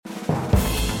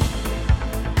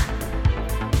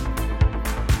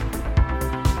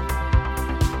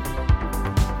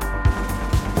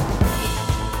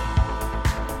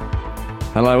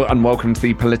Hello and welcome to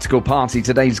the Political Party.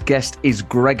 Today's guest is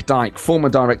Greg Dyke, former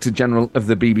Director General of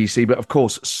the BBC, but of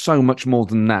course so much more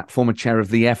than that. Former chair of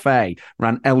the FA,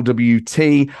 ran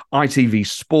LWT, ITV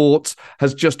Sport,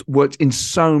 has just worked in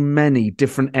so many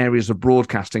different areas of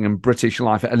broadcasting and British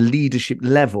life at a leadership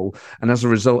level, and as a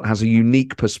result has a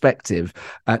unique perspective,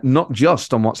 not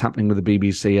just on what's happening with the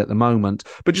BBC at the moment,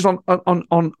 but just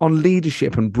on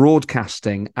leadership and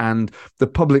broadcasting and the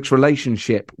public's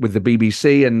relationship with the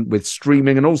BBC and with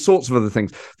streaming and all sorts of other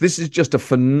things. This is just a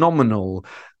phenomenal,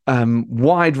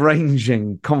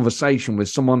 wide-ranging conversation with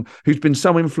someone who's been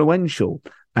so influential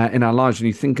in our lives when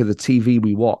you think of the TV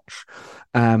we watch.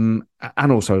 And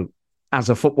also, as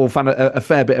a football fan, a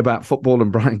fair bit about football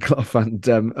and Brian Clough and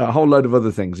a whole load of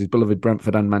other things, his beloved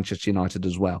Brentford and Manchester United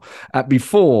as well.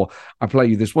 Before I play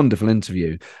you this wonderful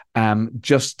interview,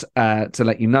 just to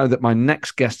let you know that my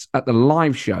next guests at the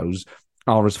live shows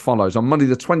are as follows. On Monday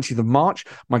the 20th of March,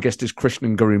 my guest is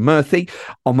Krishnan Guru-Murthy.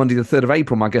 On Monday the 3rd of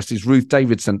April, my guest is Ruth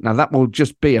Davidson. Now, that will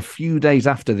just be a few days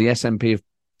after the SNP have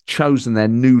chosen their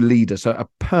new leader, so a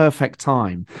perfect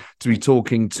time to be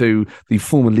talking to the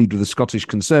former leader of the Scottish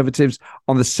Conservatives.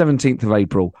 On the 17th of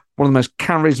April, one of the most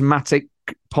charismatic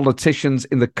politicians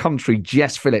in the country,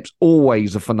 Jess Phillips.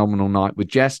 Always a phenomenal night with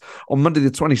Jess. On Monday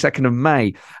the 22nd of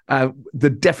May, the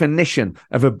definition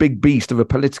of a big beast, of a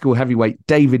political heavyweight,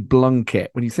 David Blunkett.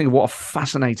 When you think of what a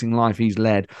fascinating life he's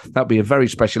led, that'll be a very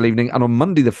special evening. And on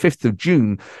Monday the 5th of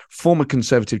June, former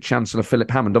Conservative Chancellor Philip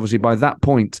Hammond. Obviously by that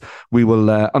point we will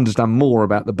understand more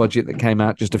about the budget that came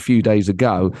out just a few days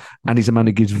ago, and he's a man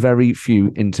who gives very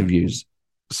few interviews.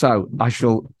 So I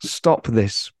shall stop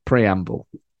this preamble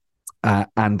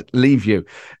and leave you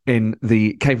in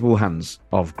the capable hands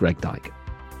of Greg Dyke.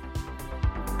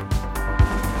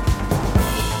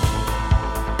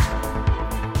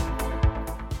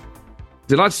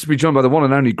 Delighted to be joined by the one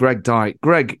and only Greg Dyke.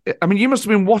 Greg, I mean, you must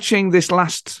have been watching this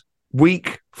last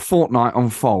week, fortnight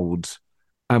unfold,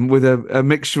 with a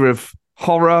mixture of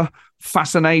horror,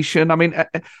 fascination. I mean,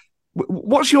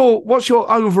 what's your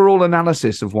overall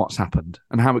analysis of what's happened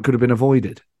and how it could have been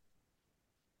avoided?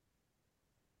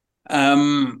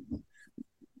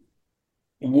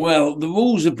 Well, the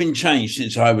rules have been changed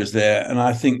since I was there, and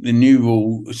I think the new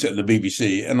rule set the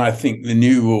BBC, and I think the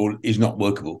new rule is not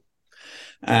workable.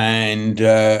 And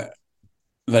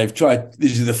they've tried.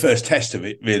 This is the first test of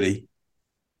it, really,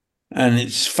 and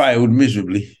it's failed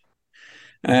miserably.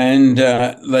 And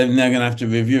they're now going to have to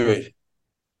review it.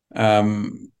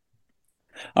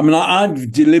 I mean,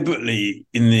 I've deliberately,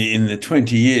 in the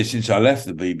 20 years since I left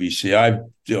the BBC,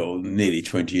 nearly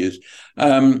 20 years,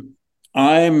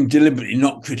 I'm deliberately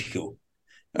not critical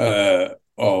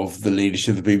of the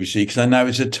leadership of the BBC because I know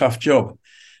it's a tough job.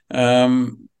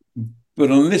 But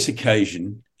on this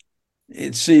occasion,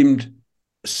 it seemed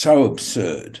so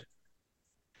absurd.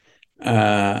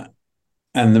 And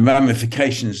the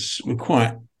ramifications were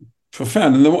quite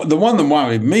profound. And the one that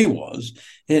worried me was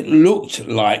it looked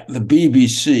like the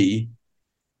BBC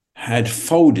had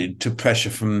folded to pressure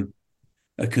from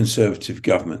a Conservative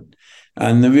government.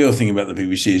 And the real thing about the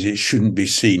BBC is it shouldn't be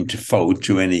seen to fold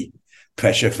to any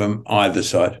pressure from either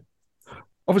side.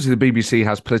 Obviously, the BBC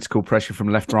has political pressure from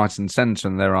left, right and centre,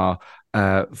 and there are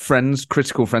friends,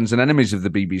 critical friends and enemies of the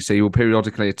BBC who will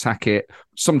periodically attack it,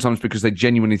 sometimes because they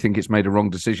genuinely think it's made a wrong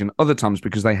decision, other times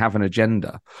because they have an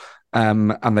agenda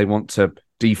and they want to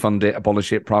defund it,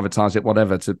 abolish it, privatise it,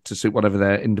 whatever, to suit whatever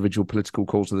their individual political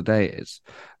cause of the day is.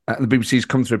 The BBC's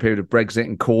come through a period of Brexit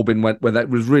and Corbyn where that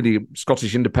was really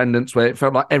Scottish independence, where it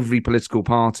felt like every political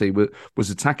party was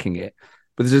attacking it.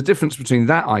 But there's a difference between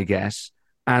that, I guess,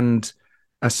 and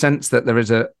a sense that there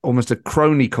is almost a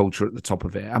crony culture at the top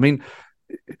of it. I mean,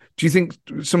 do you think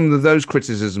some of those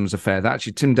criticisms are fair? That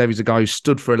actually Tim Davies, a guy who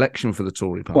stood for election for the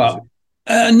Tory party. Well,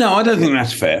 no, I don't think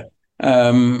that's fair.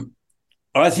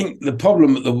 I think the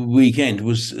problem at the weekend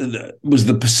was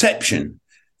the perception,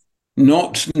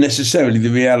 not necessarily the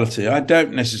reality. I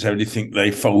don't necessarily think they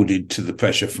folded to the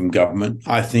pressure from government.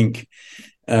 I think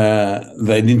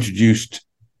they'd introduced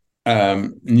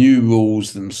new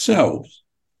rules themselves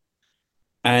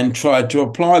and tried to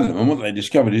apply them. And what they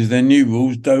discovered is their new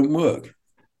rules don't work.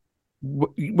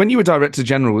 When you were Director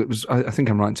General, it was, I think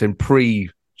I'm right in saying,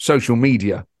 pre-social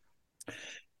media.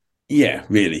 Yeah,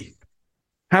 really.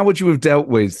 How would you have dealt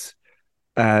with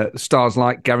stars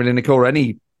like Gary Lineker or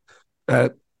any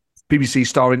BBC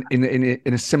star in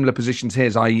a similar position to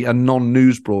his, i.e. a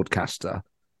non-news broadcaster,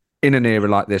 in an era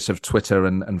like this of Twitter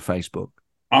and Facebook?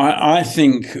 I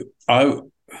think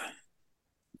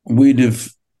we'd have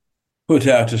put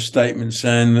out a statement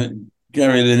saying that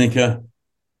Gary Lineker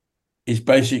is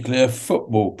basically a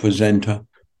football presenter.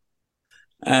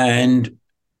 And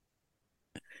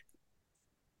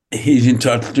he's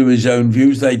entitled to his own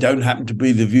views. They don't happen to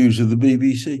be the views of the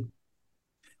BBC.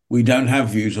 We don't have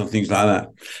views on things like that.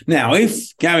 Now,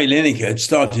 if Gary Lineker had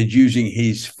started using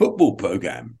his football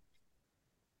programme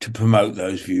to promote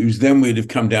those views, then we'd have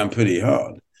come down pretty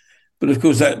hard. But of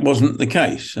course, that wasn't the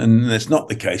case. And that's not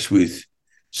the case with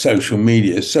social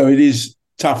media. So it is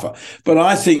tougher. But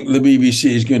I think the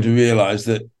BBC is going to realise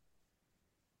that,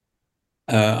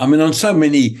 on so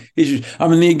many issues.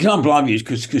 The example I've used,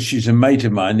 because she's a mate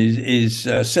of mine, is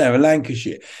Sarah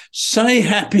Lancashire. Say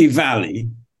Happy Valley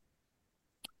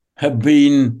you'd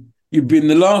been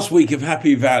the last week of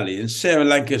Happy Valley and Sarah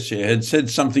Lancashire had said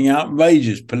something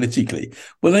outrageous politically.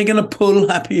 Were they going to pull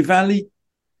Happy Valley?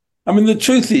 The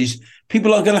truth is,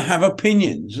 people are going to have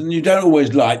opinions and you don't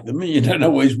always like them and you don't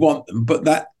always want them, but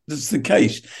that's the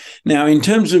case. Now, in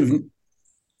terms of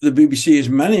the BBC has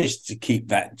managed to keep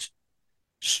that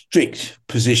strict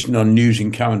position on news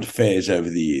and current affairs over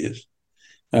the years.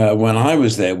 When I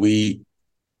was there, we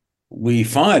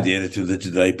fired the editor of the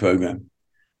Today programme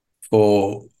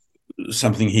for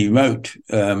something he wrote,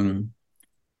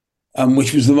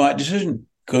 which was the right decision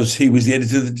because he was the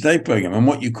editor of the Today programme. And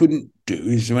what you couldn't do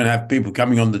is when have people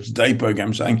coming on the Today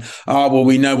programme saying,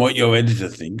 we know what your editor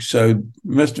thinks, so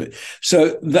most of it.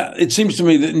 So that it seems to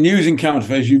me that news and current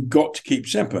affairs you've got to keep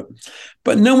separate.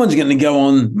 But no one's going to go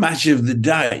on Match of the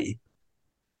Day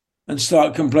and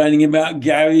start complaining about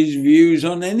Gary's views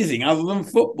on anything other than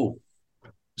football.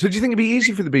 So do you think it'd be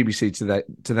easy for the BBC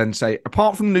to then say,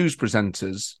 apart from news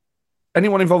presenters,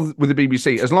 anyone involved with the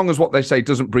BBC, as long as what they say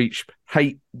doesn't breach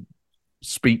hate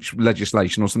speech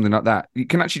legislation or something like that, you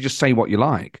can actually just say what you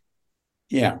like?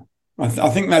 Yeah, I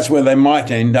think that's where they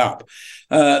might end up.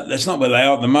 That's not where they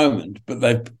are at the moment, but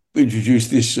they've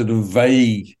introduced this sort of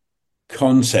vague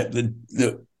concept of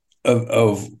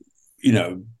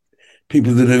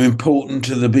people that are important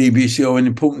to the BBC or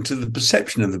important to the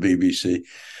perception of the BBC.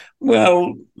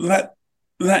 Well, that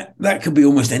could be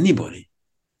almost anybody.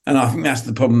 And I think that's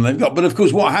the problem they've got. But of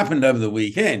course, what happened over the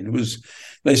weekend was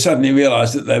they suddenly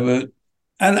realised that they were,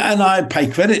 and I pay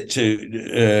credit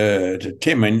to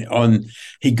Tim on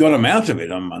he got them out of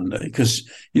it on Monday because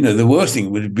the worst thing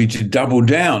would be to double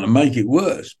down and make it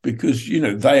worse because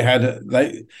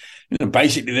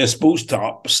basically their sports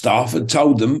staff had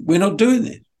told them we're not doing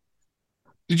this.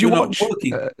 Did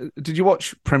you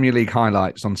watch Premier League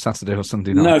highlights on Saturday or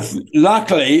Sunday night? No,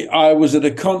 luckily I was at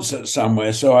a concert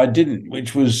somewhere, so I didn't,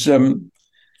 which was,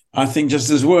 I think,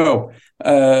 just as well.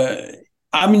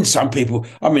 Some people,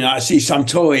 I see some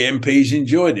Tory MPs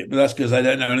enjoyed it, but that's because they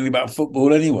don't know anything about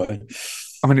football anyway.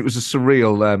 It was a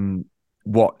surreal.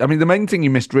 The main thing you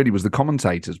missed really was the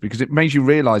commentators because it made you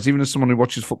realise, even as someone who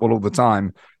watches football all the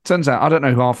time, turns out I don't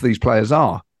know who half of these players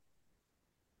are.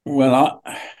 Well,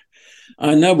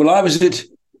 I know. Well,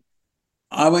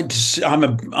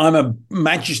 I'm a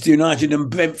Manchester United and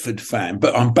Brentford fan,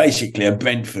 but I'm basically a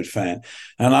Brentford fan.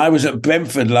 And I was at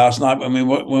Brentford last night when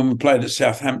we played at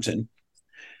Southampton,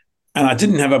 and I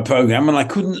didn't have a programme, and I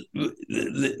couldn't.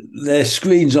 Their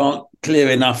screens aren't clear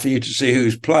enough for you to see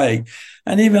who's playing,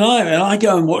 and even I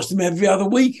go and watch them every other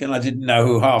week, and I didn't know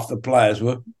who half the players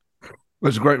were. It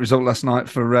was a great result last night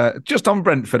for just on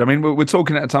Brentford. We're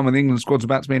talking at a time when the England squad's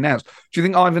about to be announced. Do you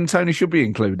think Ivan Toney should be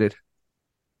included?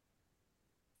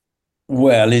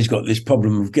 Well, he's got this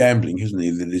problem of gambling, hasn't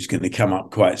he, that is going to come up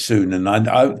quite soon. And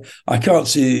I can't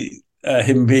see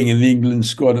him being in the England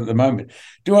squad at the moment.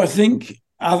 Do I think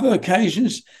other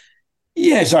occasions?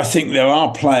 Yes, I think there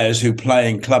are players who play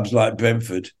in clubs like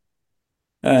Brentford.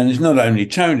 And it's not only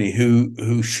Toney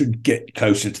who should get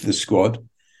closer to the squad,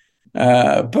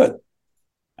 but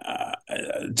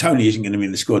Toney isn't going to be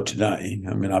in the squad today.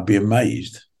 I'd be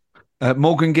amazed.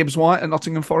 Morgan Gibbs-White at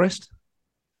Nottingham Forest?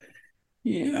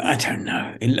 Yeah, I don't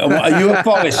know. Are you a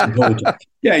Forest supporter?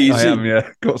 Yeah, you see. I am, yeah,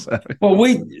 of course I am.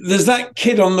 Well, there's that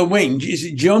kid on the wing. Is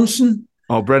it Johnson?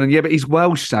 Oh, Brennan, yeah, but he's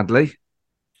Welsh, sadly.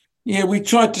 Yeah, we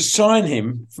tried to sign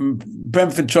him.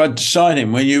 Brentford tried to sign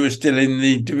him when you were still in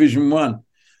the Division 1.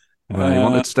 Well, he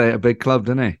wanted to stay at a big club,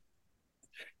 didn't he?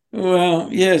 Well,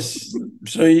 yes.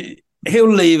 So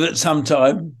he'll leave at some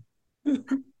time.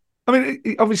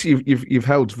 Obviously, you've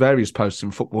held various posts in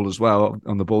football as well,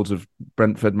 on the boards of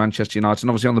Brentford, Manchester United,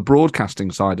 and obviously on the broadcasting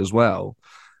side as well,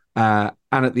 and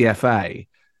at the FA.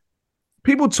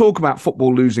 People talk about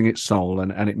football losing its soul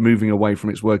and it moving away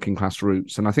from its working class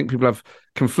roots, and I think people have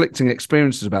conflicting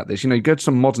experiences about this. You go to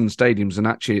some modern stadiums, and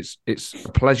actually, it's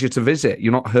a pleasure to visit.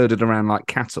 You're not herded around like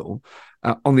cattle.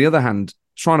 On the other hand,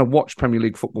 trying to watch Premier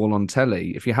League football on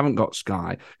telly, if you haven't got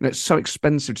Sky, it's so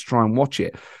expensive to try and watch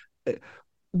it.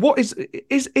 What is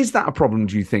that a problem,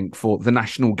 do you think, for the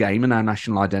national game and our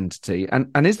national identity?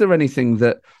 And is there anything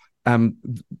that um,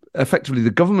 effectively the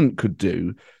government could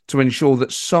do to ensure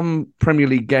that some Premier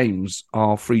League games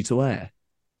are free to air?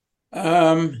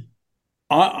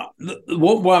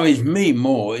 What worries me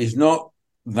more is not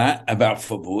that about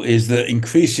football, is that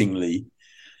increasingly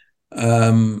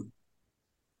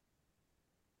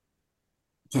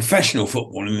professional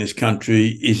football in this country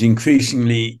is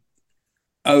increasingly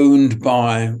owned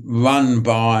by, run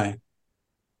by,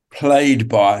 played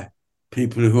by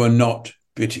people who are not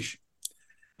British.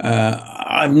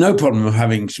 I have no problem with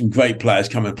having some great players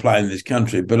come and play in this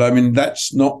country, but I mean,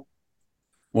 that's not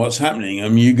what's happening. I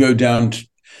mean, you go down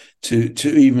to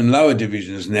even lower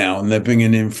divisions now, and they're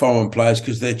bringing in foreign players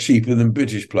because they're cheaper than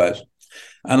British players.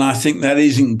 And I think that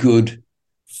isn't good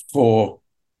for,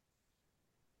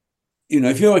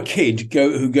 if you're a kid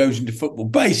who goes into football,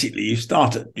 basically you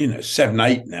start at, 7,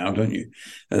 8 now, don't you,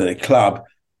 at a club.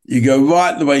 You go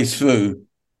right the way through,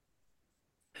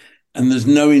 and there's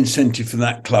no incentive for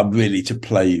that club really to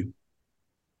play you.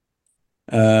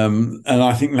 And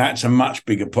I think that's a much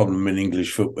bigger problem in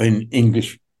English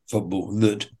football,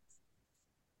 that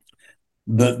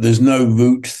there's no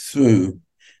route through.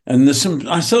 And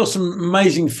I saw some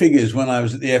amazing figures when I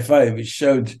was at the FA, which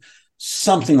showed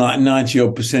something like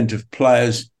 90% of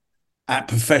players at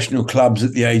professional clubs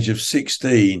at the age of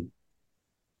 16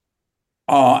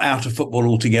 are out of football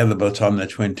altogether by the time they're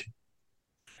 20.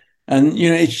 And,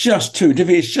 it's just too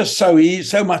difficult. It's just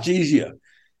so much easier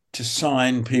to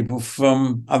sign people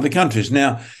from other countries.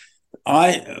 Now,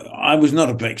 I was not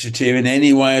a Brexiteer in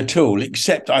any way at all,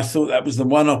 except I thought that was the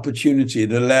one opportunity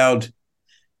that allowed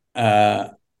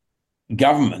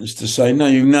governments to say, no,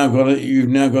 you've now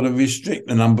got to restrict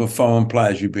the number of foreign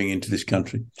players you bring into this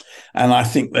country. And I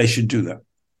think they should do that.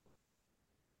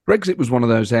 Brexit was one of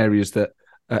those areas that,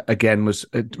 again, was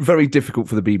very difficult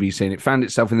for the BBC, and it found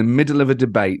itself in the middle of a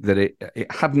debate that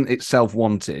it hadn't itself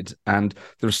wanted. And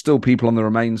there are still people on the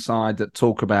Remain side that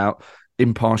talk about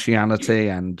impartiality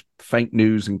and fake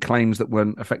news and claims that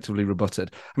weren't effectively rebutted.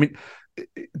 I mean,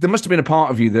 there must have been a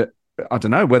part of you that, I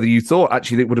don't know, whether you thought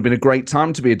actually it would have been a great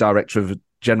time to be a director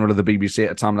general of the BBC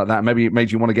at a time like that. Maybe it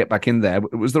made you want to get back in there.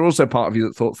 Was there also part of you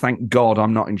that thought, thank God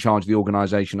I'm not in charge of the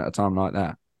organisation at a time like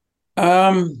that?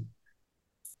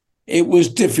 It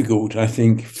was difficult, I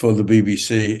think, for the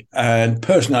BBC, and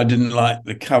personally, I didn't like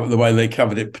the way they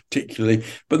covered it particularly.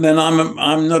 But then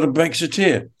I'm not a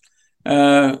Brexiteer.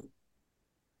 I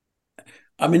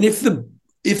mean, if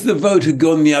the vote had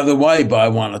gone the other way by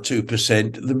 1 or 2%,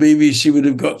 the BBC would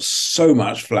have got so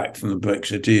much flack from the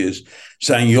Brexiteers,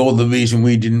 saying you're the reason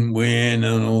we didn't win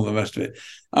and all the rest of it.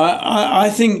 I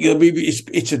think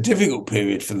it's a difficult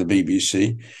period for the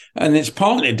BBC, and it's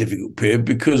partly a difficult period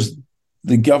because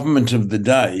the government of the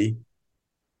day,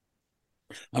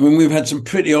 I mean, we've had some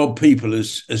pretty odd people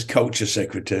as culture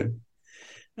secretary,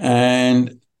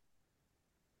 and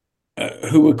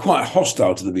who were quite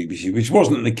hostile to the BBC, which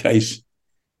wasn't the case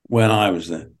when I was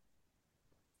there.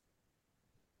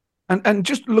 And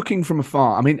just looking from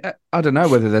afar, I mean, I don't know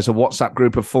whether there's a WhatsApp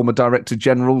group of former director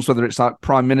generals, whether it's like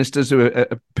prime ministers who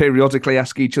periodically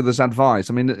ask each other's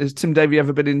advice. I mean, has Tim Davie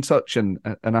ever been in touch and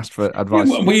asked for advice?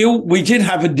 Yeah, we did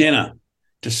have a dinner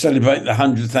to celebrate the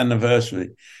 100th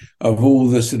anniversary of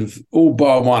all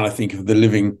bar one, I think, of the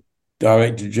living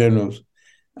director generals.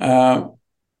 And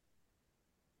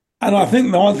I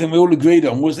think the one thing we all agreed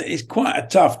on was that it's quite a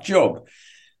tough job.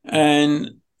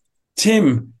 And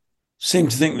Tim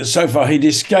seemed to think that so far he'd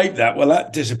escaped that. Well,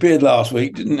 that disappeared last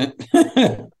week, didn't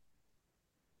it?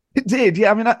 It did,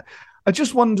 yeah. I mean, I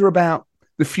just wonder about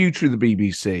the future of the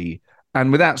BBC,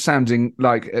 and without sounding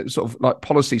like sort of like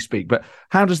policy speak, but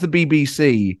how does the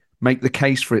BBC make the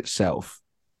case for itself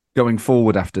going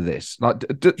forward after this? Like,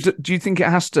 do you think it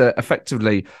has to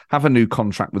effectively have a new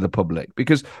contract with the public?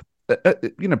 Because,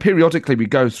 periodically we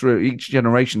go through, each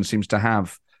generation seems to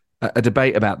have a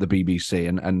debate about the BBC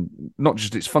and not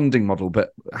just its funding model,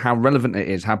 but how relevant it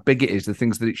is, how big it is, the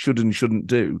things that it should and shouldn't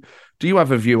do. Do you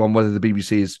have a view on whether the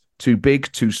BBC is too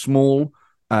big, too small,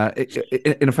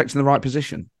 in effect in the right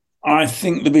position? I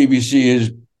think the BBC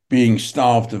is being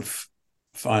starved of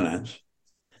finance,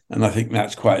 and I think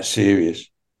that's quite serious.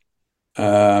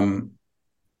 And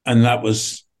that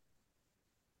was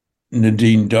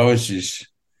Nadine Dorris's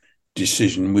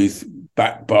decision,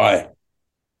 backed by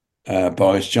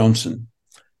Boris Johnson,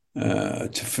 to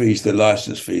freeze the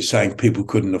licence fees, saying people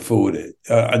couldn't afford it.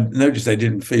 I noticed they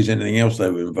didn't freeze anything else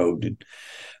they were involved in.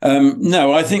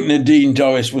 No, I think Nadine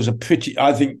Dorris was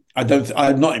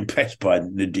I'm not impressed by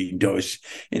Nadine Dorris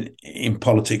in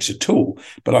politics at all,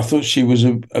 but I thought she was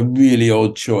a really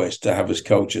odd choice to have as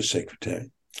culture secretary.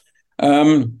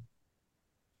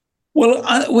 Well,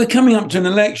 we're coming up to an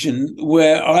election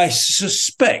where I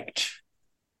suspect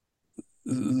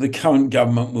the current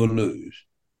government will lose.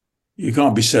 You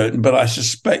can't be certain, but I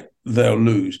suspect they'll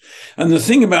lose. And the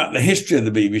thing about the history of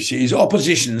the BBC is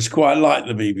oppositions quite like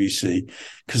the BBC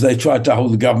because they try to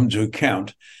hold the government to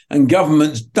account, and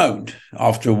governments don't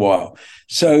after a while.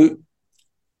 So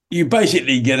you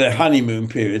basically get a honeymoon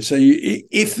period. So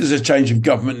if there's a change of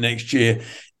government next year,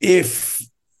 if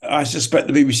I suspect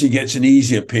the BBC gets an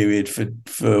easier period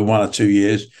for 1 or 2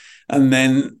 years, and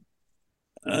then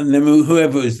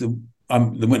whoever is the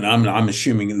winner, I'm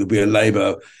assuming it'll be a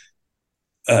Labour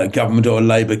government or a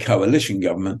Labour coalition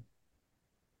government.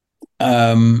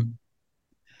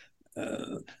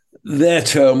 Their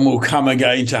term will come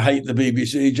again to hate the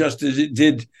BBC, just as it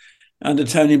did under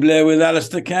Tony Blair with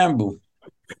Alistair Campbell.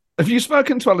 Have you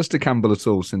spoken to Alistair Campbell at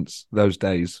all since those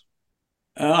days?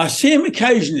 I see him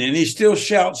occasionally, and he still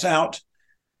shouts out,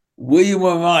 "We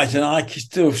were right," and I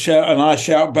still shout, and I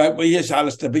shout back, "Well, yes,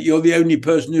 Alistair, but you're the only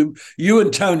person you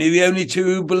and Tony, the only two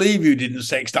who believe you didn't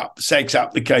sex up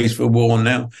the case for war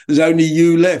now. There's only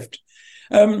you left."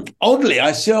 Oddly,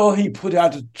 I saw he put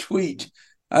out a tweet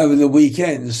over the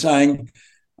weekend saying,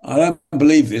 "I don't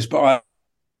believe this, but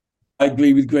I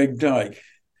agree with Greg Dyke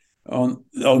on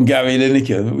Gary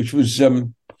Lineker," which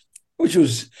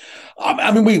was,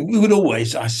 I mean, we would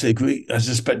always, I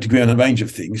suspect, agree on a range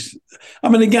of things. I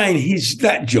mean, again,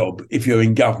 that job, if you're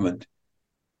in government,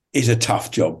 is a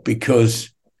tough job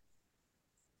because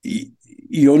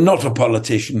you're not a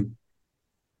politician,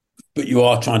 but you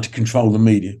are trying to control the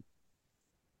media.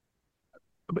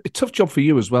 A tough job for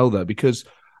you as well, though, because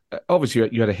obviously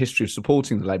you had a history of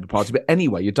supporting the Labour Party. But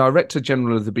anyway, you're Director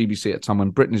General of the BBC at a time when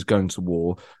Britain is going to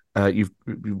war. You've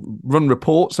run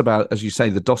reports about, as you say,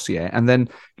 the dossier, and then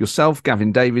yourself,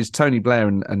 Gavin Davies, Tony Blair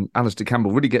and Alistair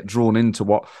Campbell really get drawn into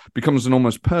what becomes an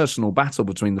almost personal battle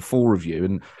between the four of you.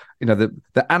 And, you know,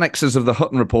 the annexes of the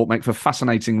Hutton report make for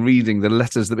fascinating reading, the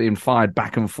letters that are being fired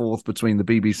back and forth between the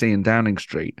BBC and Downing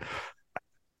Street.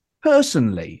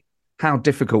 Personally, how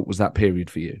difficult was that period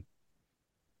for you?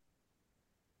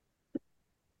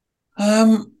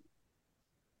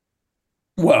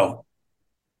 Well,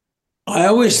 I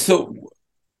always thought,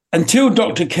 until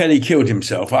Dr. Kelly killed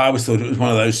himself, I always thought it was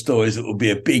one of those stories that would be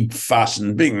a big fuss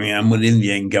and big and would in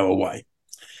the end go away.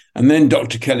 And then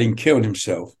Dr. Kelly killed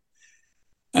himself.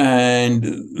 And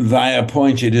they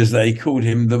appointed, as they called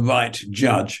him, the right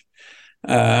judge,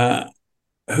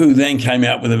 who then came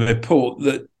out with a report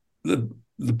that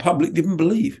the public didn't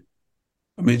believe.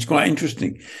 I mean, it's quite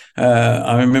interesting.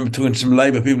 I remember talking to some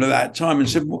Labour people at that time and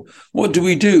said, what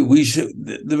do? We said,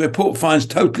 the report finds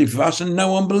totally for us and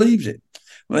no one believes it.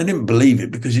 Well, they didn't believe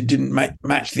it because it didn't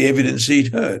match the evidence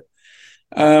he'd heard.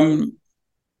 I'm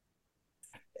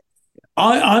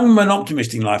an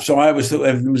optimist in life, so I always thought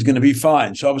everything was going to be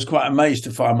fine. So I was quite amazed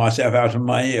to find myself out of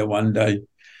my ear one day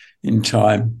in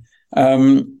time.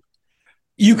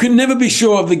 You can never be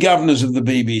sure of the governors of the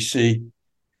BBC.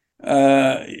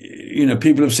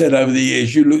 People have said over the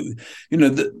years,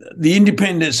 the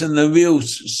independence and the real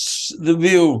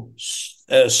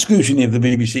scrutiny of the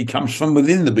BBC comes from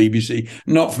within the BBC,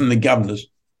 not from the governors.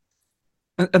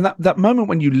 And that moment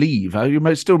when you leave, you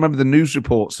may still remember the news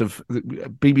reports of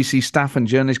BBC staff and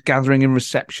journalists gathering in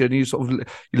reception. You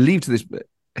leave to this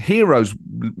hero's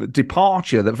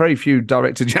departure that very few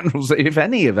director generals, if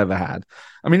any, have ever had.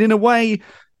 I mean, in a way,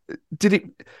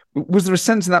 was there a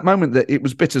sense in that moment that it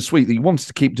was bittersweet, that you wanted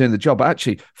to keep doing the job, but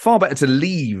actually far better to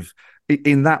leave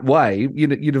in that way?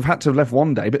 You'd have had to have left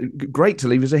one day, but great to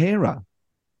leave as a hero.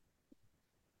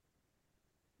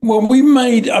 Well,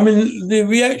 the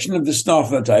reaction of the staff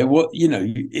that day,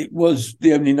 it was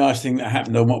the only nice thing that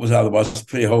happened on what was otherwise a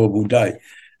pretty horrible day.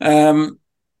 I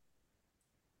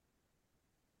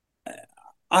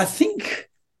think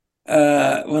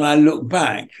when I look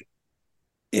back,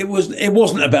 it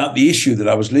wasn't about the issue that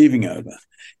I was leaving over.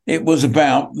 It was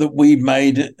about that we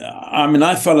made.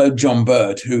 I followed John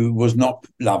Bird, who was not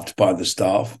loved by the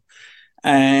staff,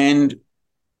 and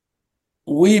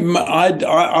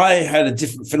I had a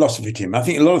different philosophy to him. I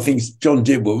think a lot of things John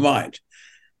did were right,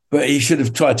 but he should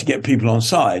have tried to get people on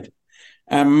side.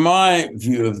 And my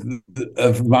view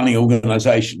of running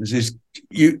organisations is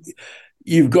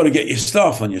you've got to get your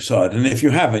staff on your side, and if you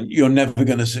haven't, you're never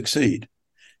going to succeed.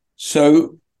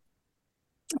 So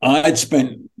I'd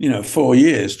spent 4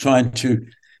 years trying to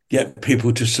get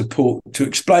people to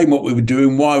explain what we were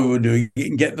doing, why we were doing it,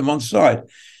 and get them on side.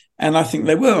 And I think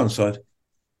they were on side.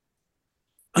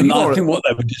 And I think what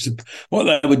they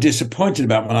were disappointed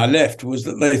about when I left was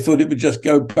that they thought it would just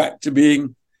go back to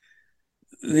being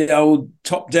the old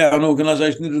top-down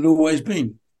organisation that it had always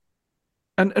been.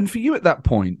 And for you at that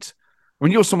point, I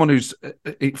mean, you're someone who's,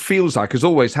 it feels like, has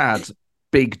always had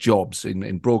big jobs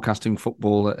in broadcasting,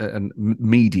 football, and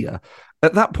media.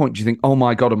 At that point, do you think, oh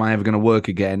my God, am I ever going to work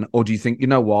again? Or do you think, you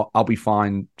know what, I'll be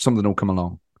fine, something will come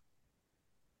along?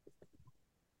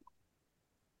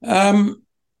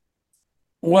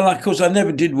 Well, of course, I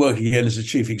never did work again as a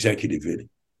chief executive, really.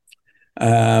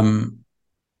 And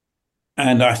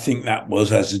I think that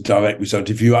was as a direct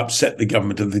result. If you upset the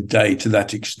government of the day to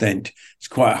that extent, it's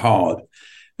quite hard.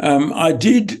 I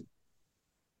did,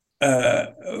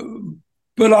 but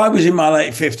I was in my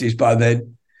late 50s by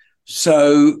then.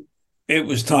 So it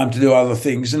was time to do other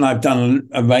things. And I've done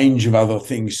a range of other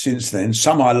things since then.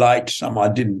 Some I liked, some I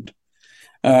didn't.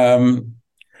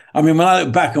 I mean, when I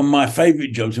look back on my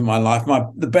favourite jobs in my life,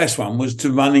 the best one was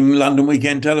to running London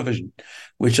Weekend Television,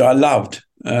 which I loved.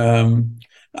 The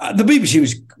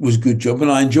BBC was a good job,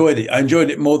 and I enjoyed it. I enjoyed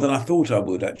it more than I thought I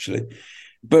would, actually.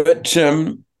 But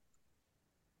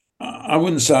I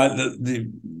wouldn't say that the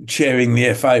chairing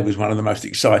the FA was one of the most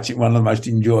exciting, one of the most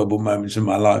enjoyable moments of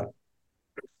my life.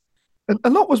 A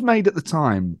lot was made at the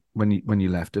time when you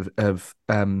left of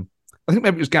I think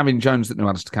maybe it was Gavin Jones that knew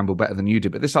Alistair Campbell better than you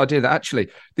did, but this idea that actually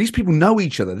these people know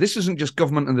each other. This isn't just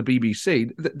government and the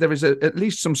BBC. There is at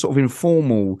least some sort of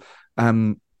informal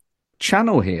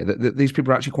channel here that these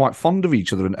people are actually quite fond of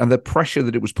each other, and the pressure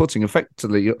that it was putting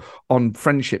effectively on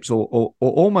friendships or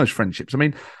almost friendships. I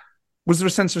mean, was there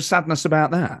a sense of sadness about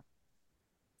that?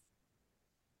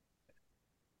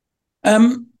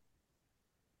 Well,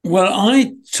 when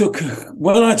I took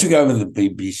over the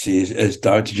BBC as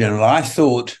Director General, I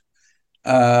thought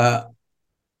my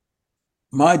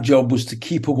job was to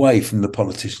keep away from the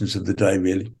politicians of the day,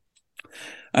 really.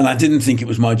 And I didn't think it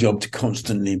was my job to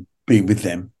constantly be with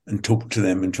them and talk to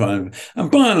them and try and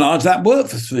by and large, that worked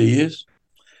for 3 years.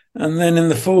 And then in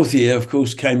the fourth year, of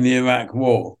course, came the Iraq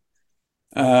War.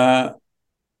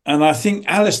 And I think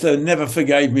Alistair never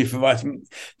forgave me for writing.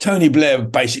 Tony Blair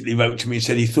basically wrote to me and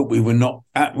said he thought we were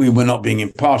not being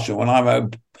impartial. And I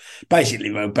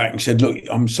basically wrote back and said, look,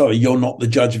 I'm sorry, you're not the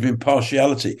judge of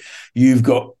impartiality. You've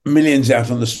got millions out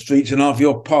on the streets and half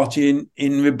your party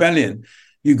in rebellion.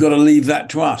 You've got to leave that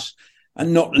to us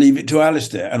and not leave it to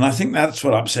Alistair. And I think that's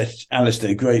what upset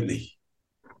Alistair greatly.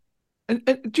 And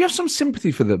do you have some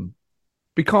sympathy for them?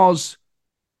 Because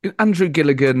Andrew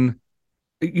Gilligan,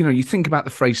 you know, you think about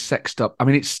the phrase sexed up. I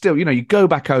mean, it's still, you know, you go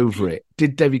back over it.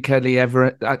 Did David Kelly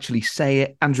ever actually say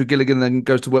it? Andrew Gilligan then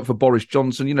goes to work for Boris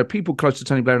Johnson. You know, people close to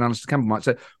Tony Blair and Alistair Campbell might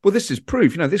say, well, this is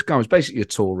proof. You know, this guy was basically a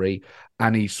Tory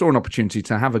and he saw an opportunity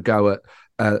to have a go at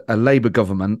a Labour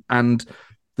government, and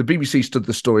the BBC stood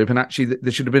the story up, and actually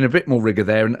there should have been a bit more rigour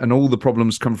there, and all the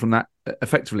problems come from that,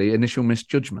 effectively, initial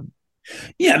misjudgment.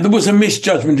 Yeah, there was a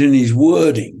misjudgment in his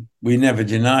wording. We never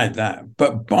denied that.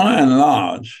 But by and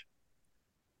large,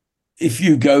 if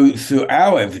you go through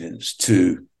our evidence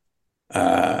to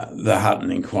the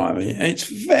Hutton inquiry, it's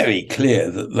very clear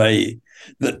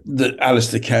that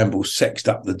Alistair Campbell sexed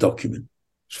up the document.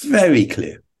 It's very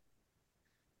clear.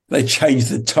 They changed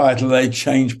the title. They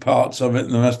changed parts of it.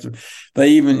 And they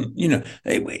even, you know,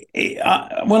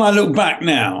 when I look back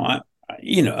now,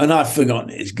 you know, and I've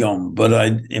forgotten it's gone,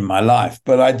 in my life,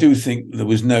 but I do think there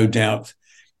was no doubt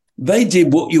they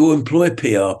did what you employ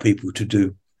PR people to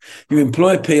do. You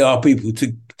employ PR people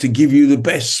to give you the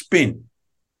best spin,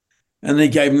 and they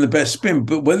gave them the best spin.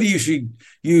 But whether you should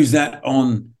use that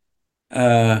on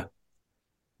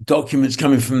documents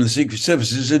coming from the Secret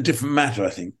Service is a different matter,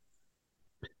 I think.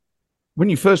 When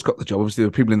you first got the job, obviously there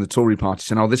were people in the Tory party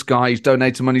saying, oh, this guy's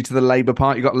donated money to the Labour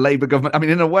Party, you've got a Labour government. I mean,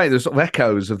 in a way, there's sort of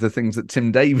echoes of the things that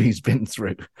Tim Davies been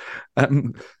through. Does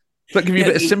that give you a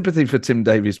bit of sympathy for Tim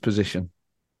Davies' position?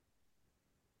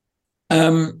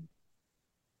 Well,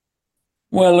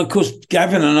 of course,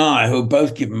 Gavin and I, who were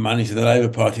both given money to the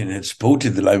Labour Party and had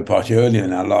supported the Labour Party earlier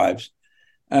in our lives,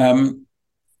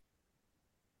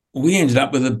 we ended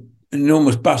up with an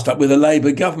enormous bust-up with a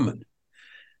Labour government.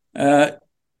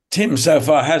 Tim so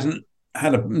far hasn't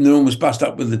had an enormous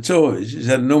bust-up with the Tories. He's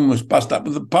had an enormous bust-up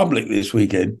with the public this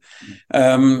weekend.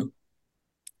 I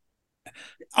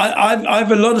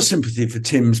have a lot of sympathy for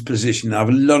Tim's position. I have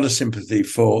a lot of sympathy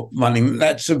for running.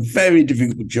 That's a very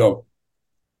difficult job.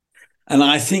 And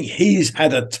I think he's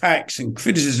had attacks and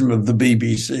criticism of the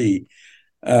BBC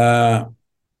in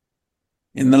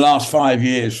the last 5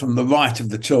 years from the right of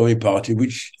the Tory party,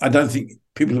 which I don't think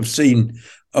people have seen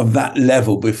of that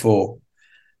level before.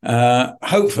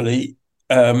 Hopefully,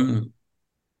 that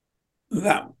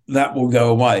will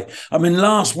go away. I mean,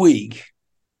 last week,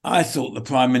 I thought the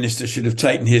Prime Minister should have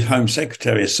taken his Home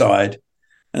Secretary aside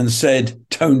and said,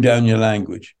 tone down your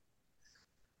language.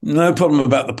 No problem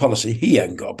about the policy. He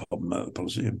hasn't got a problem about the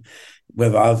policy,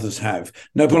 whether others have.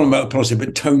 No problem about the policy,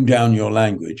 but tone down your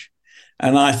language.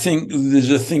 And I think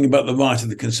there's a thing about the right of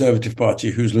the Conservative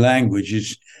Party whose language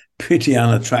is pretty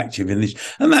unattractive in this.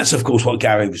 And that's, of course, what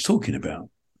Gary was talking about.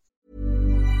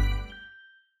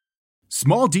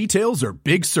 Small details are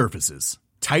big surfaces.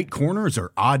 Tight corners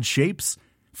are odd shapes.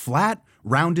 Flat,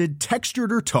 rounded,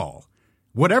 textured, or tall.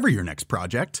 Whatever your next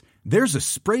project, there's a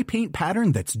spray paint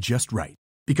pattern that's just right.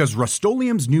 Because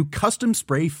Rust-Oleum's new Custom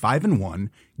Spray 5-in-1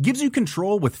 gives you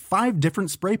control with 5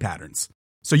 different spray patterns.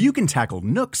 So you can tackle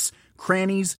nooks,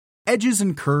 crannies, edges,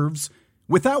 and curves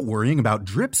without worrying about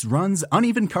drips, runs,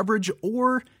 uneven coverage,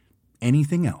 or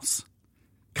anything else.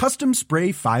 Custom Spray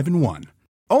 5-in-1.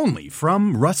 Only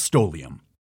from Rust-Oleum.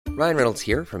 Ryan Reynolds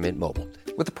here from Mint Mobile.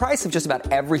 With the price of just about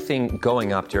everything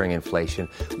going up during inflation,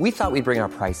 we thought we'd bring our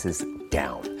prices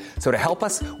down. So to help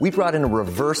us, we brought in a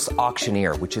reverse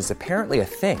auctioneer, which is apparently a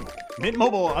thing. Mint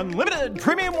Mobile Unlimited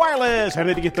Premium Wireless. How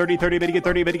to get 30, 30, bit to get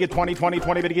 30, bit to get 20, 20,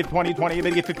 20, bit to get 20, 20, bit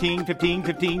to get 15, 15,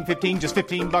 15, 15, just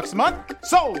 $15 a month?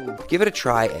 Sold! Give it a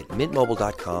try at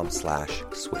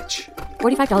mintmobile.com/switch.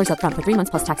 $45 up front for 3 months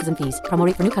plus taxes and fees. Promo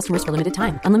rate for new customers for limited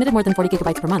time. Unlimited more than 40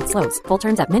 gigabytes per month. Slows full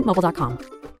terms at mintmobile.com.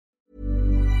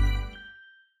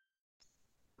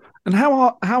 And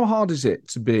how hard is it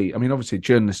to be? I mean, obviously,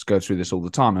 journalists go through this all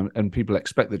the time, and people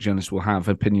expect that journalists will have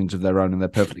opinions of their own, and they're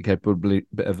perfectly capable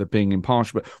of being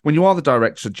impartial. But when you are the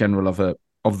Director General of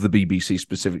the BBC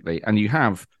specifically, and you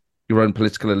have your own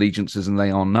political allegiances, and they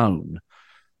are known,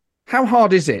 how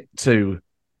hard is it to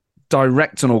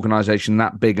direct an organisation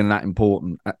that big and that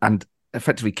important, and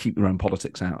effectively keep your own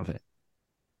politics out of it?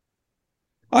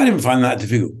 I didn't find that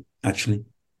difficult, actually.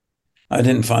 I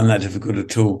didn't find that difficult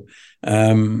at all.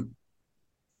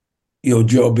 Your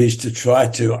job is to try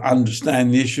to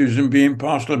understand the issues and be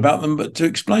impartial about them, but to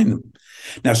explain them.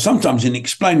 Now, sometimes in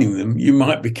explaining them, you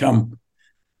might be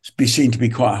seen to be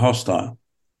quite hostile.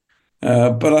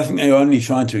 But I think they're only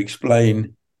trying to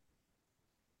explain.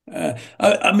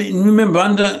 I mean,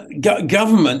 remember,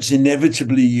 governments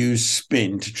inevitably use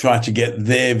spin to try to get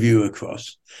their view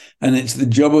across. And it's the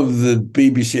job of the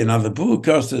BBC and other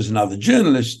broadcasters and other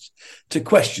journalists to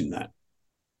question that.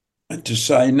 And to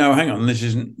say, no, hang on, this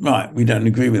isn't right. We don't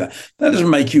agree with that. That doesn't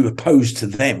make you opposed to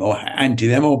them or anti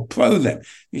them or pro them.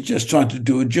 You're just trying to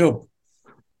do a job.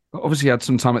 Obviously, you had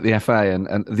some time at the FA,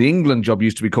 and the England job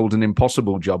used to be called an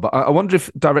impossible job. But I wonder if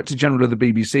Director General of the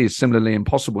BBC is similarly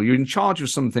impossible. You're in charge of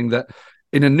something that,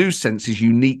 in a new sense, is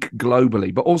unique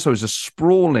globally, but also is a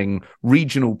sprawling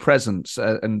regional presence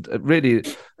and really,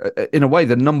 in a way,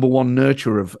 the number one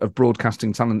nurturer of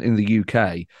broadcasting talent in the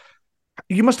UK.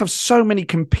 You must have so many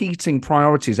competing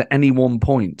priorities at any one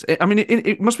point. I mean,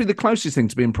 it must be the closest thing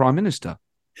to being Prime Minister.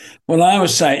 Well, I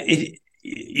always say,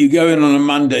 you go in on a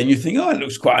Monday and you think, oh, it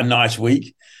looks quite a nice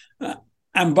week.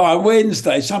 And by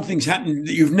Wednesday, something's happened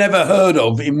that you've never heard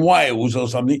of in Wales or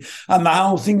something, and the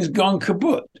whole thing's gone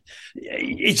kaput.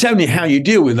 It's only how you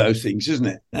deal with those things, isn't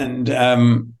it?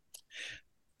 And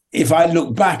if I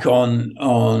look back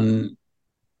on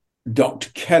Dr.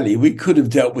 Kelly, we could have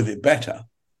dealt with it better.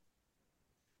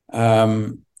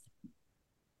 Although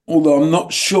I'm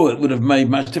not sure it would have made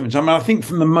much difference. I mean, I think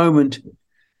from the moment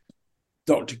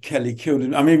Dr. Kelly killed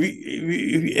him, I mean,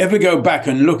 if you ever go back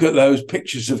and look at those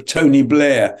pictures of Tony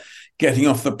Blair getting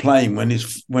off the plane when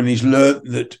he's learnt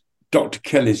that Dr.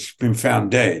 Kelly's been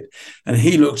found dead, and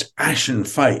he looks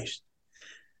ashen-faced,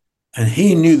 and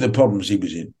he knew the problems he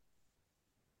was in.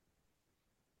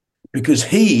 Because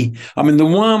the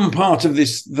one part of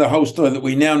this, the whole story that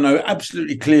we now know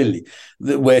absolutely clearly,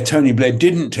 that where Tony Blair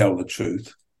didn't tell the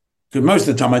truth, because most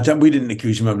of the time we didn't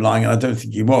accuse him of lying, and I don't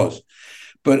think he was,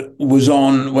 but was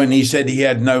on when he said he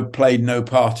had played no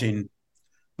part in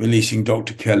releasing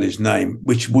Dr. Kelly's name,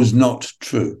 which was not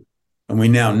true. And we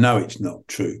now know it's not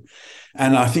true.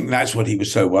 And I think that's what he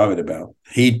was so worried about.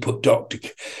 He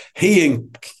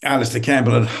and Alistair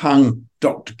Campbell had hung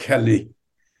Dr. Kelly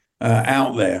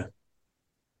out there.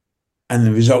 And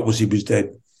the result was he was dead.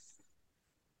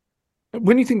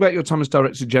 When you think about your time as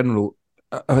Director General,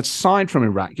 aside from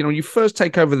Iraq, you first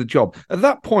take over the job. At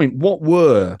that point, what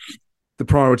were the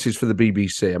priorities for the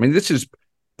BBC? I mean, this is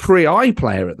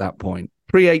pre-iPlayer at that point,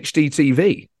 pre-HD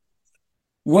TV.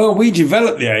 Well, we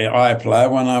developed the iPlayer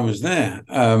when I was there.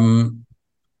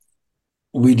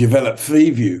 We developed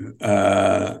Freeview.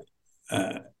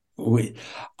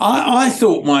 I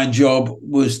thought my job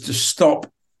was to stop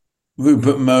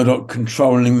Rupert Murdoch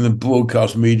controlling the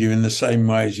broadcast media in the same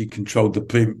way as he controlled the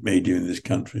print media in this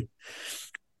country.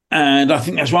 And I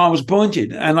think that's why I was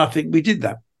appointed. And I think we did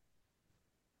that.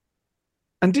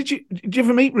 And did you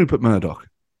ever meet Rupert Murdoch?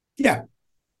 Yeah.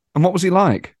 And what was he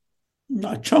like?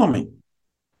 No, charming.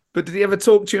 But did he ever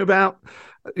talk to you about,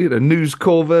 News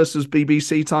Corps versus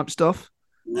BBC type stuff?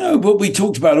 No, but we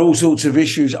talked about all sorts of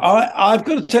issues. I've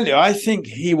got to tell you, I think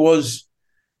he was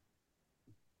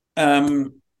a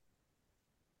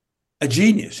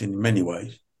genius in many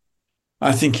ways.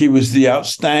 I think he was the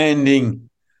outstanding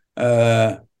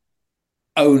owner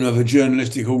of a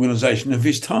journalistic organisation of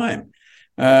his time.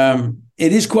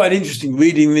 It is quite interesting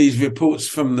reading these reports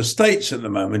from the States at the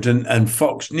moment and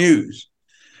Fox News,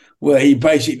 where he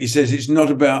basically says it's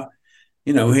not about,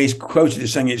 he's quoted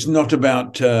as saying it's not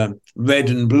about red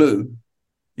and blue,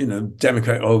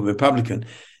 Democrat or Republican.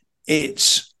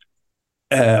 It's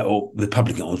or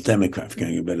Republican or Democrat, for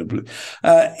going a better blue.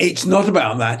 It's not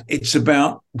about that. It's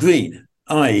about green,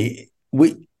 i.e.,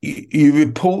 you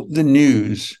report the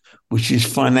news which is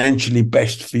financially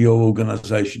best for your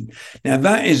organisation. Now,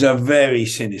 that is a very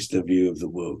sinister view of the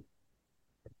world.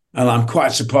 And I'm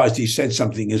quite surprised he said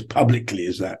something as publicly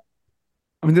as that.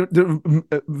 I mean, there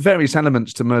are various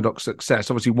elements to Murdoch's success.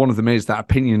 Obviously, one of them is that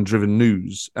opinion-driven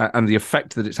news and the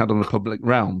effect that it's had on the public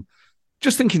realm.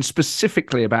 Just thinking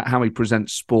specifically about how he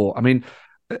presents sport. I mean,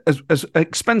 as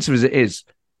expensive as it is,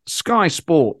 Sky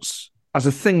Sports as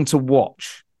a thing to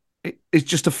watch, it's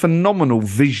just a phenomenal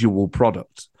visual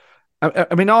product.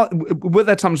 I mean, were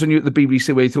there times when you were at the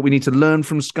BBC where you thought we need to learn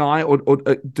from Sky, or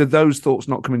did those thoughts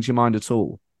not come into your mind at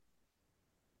all?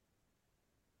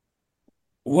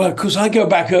 Well, because I go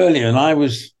back earlier, and I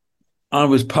was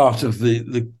part of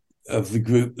the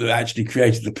group that actually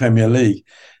created the Premier League.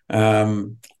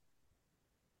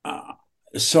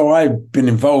 So I've been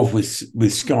involved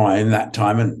with Sky in that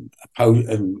time and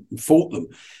fought them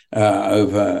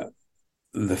over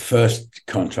the first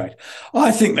contract.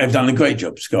 I think they've done a great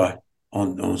job, Sky,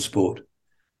 on sport.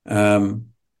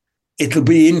 It'll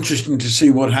be interesting to see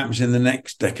what happens in the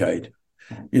next decade.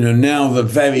 Now the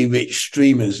very rich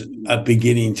streamers are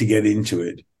beginning to get into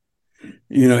it.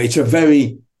 It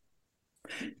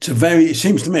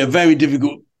seems to me a very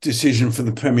difficult decision for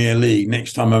the Premier League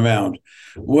next time around.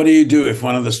 What do you do if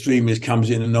one of the streamers comes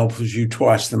in and offers you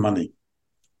twice the money?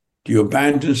 Do you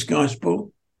abandon Sky Sport?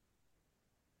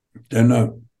 Don't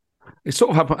know. It's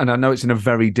sort of happened, and I know it's in a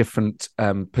very different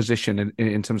position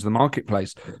in terms of the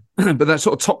marketplace, but that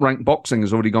sort of top-ranked boxing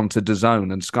has already gone to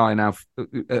DAZN, and Sky now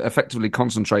effectively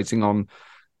concentrating on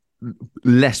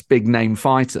less big-name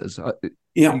fighters.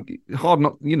 Yeah, hard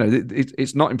not,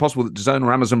 it's not impossible that DAZN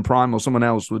or Amazon Prime or someone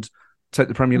else would take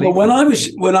the Premier League.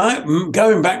 Well,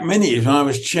 going back many years, when I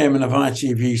was chairman of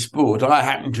ITV Sport, I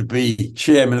happened to be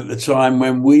chairman at the time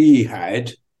when we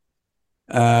had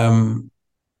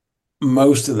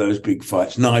most of those big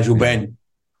fights, Nigel Benn,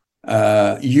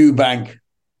 Eubank,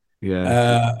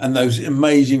 and those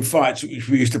amazing fights which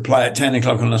we used to play at 10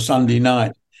 o'clock on a Sunday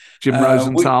night. Jim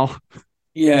Rosenthal.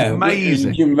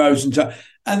 Amazing. Jim Rosenthal.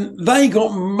 And they got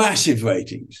massive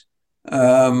ratings.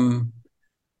 And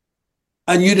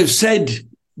you'd have said,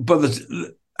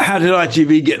 how did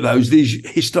ITV get those? These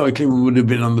historically would have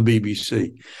been on the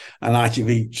BBC, and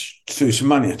ITV threw some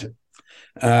money at it.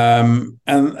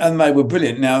 And they were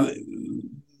brilliant. Now,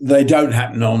 they don't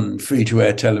happen on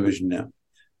free-to-air television now.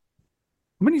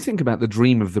 When you think about the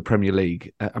dream of the Premier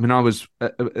League, I mean, I was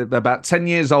about 10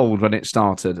 years old when it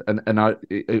started, and I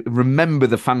remember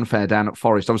the fanfare down at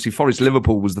Forest. Obviously,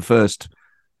 Forest-Liverpool was the first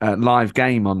live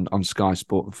game on Sky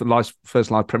Sport, the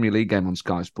first live Premier League game on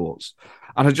Sky Sports.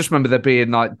 And I just remember there being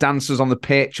like dancers on the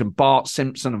pitch and Bart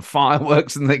Simpson and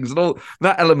fireworks and things, and all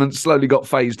that element slowly got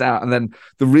phased out. And then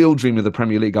the real dream of the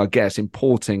Premier League, I guess,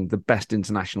 importing the best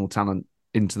international talent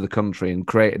into the country and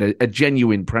creating a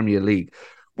genuine Premier League.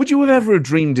 Would you have ever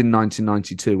dreamed in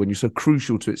 1992, when you're so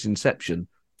crucial to its inception,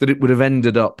 that it would have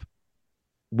ended up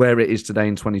where it is today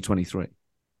in 2023?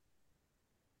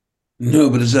 No,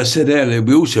 but as I said earlier,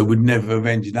 we also would never have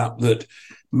ended up that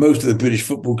most of the British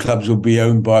football clubs will be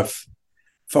owned by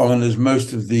foreigners.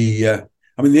 Most of the,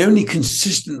 the only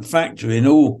consistent factor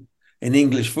in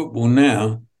English football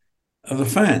now are the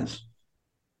fans.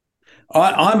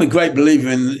 I'm a great believer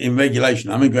in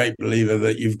regulation. I'm a great believer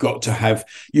that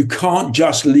you can't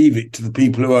just leave it to the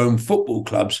people who own football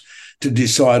clubs to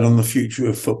decide on the future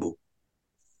of football.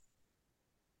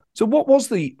 So what was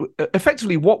the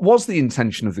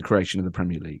intention of the creation of the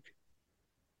Premier League?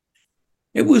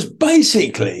 It was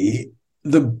basically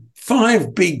the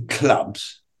 5 big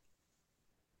clubs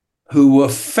who were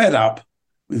fed up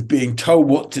with being told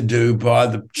what to do by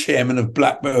the chairman of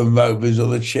Blackburn Rovers or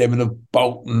the chairman of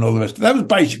Bolton or the rest. That was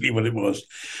basically what it was.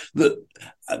 That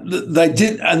they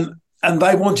did, and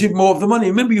they wanted more of the money.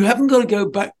 Remember, you haven't got to go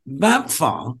back that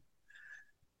far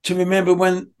to remember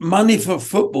when money for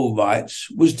football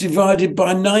rights was divided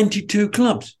by 92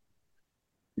 clubs.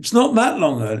 It's not that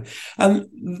long ago. And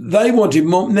they wanted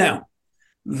more. Now,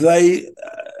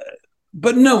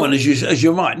 but no one, as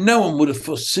you're right, no one would have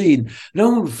foreseen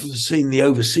the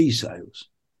overseas sales.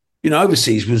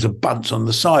 Overseas was a bunch on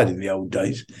the side in the old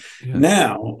days. Yeah.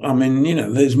 Now,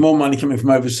 there's more money coming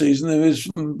from overseas than there is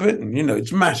from Britain.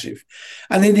 It's massive.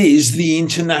 And it is the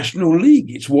international league.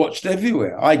 It's watched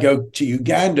everywhere. I go to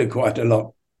Uganda quite a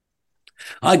lot.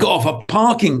 I got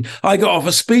off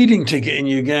a speeding ticket in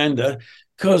Uganda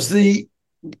because the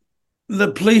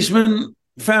policeman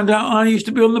found out I used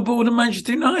to be on the board of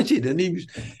Manchester United, and he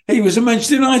was a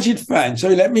Manchester United fan, so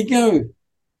he let me go.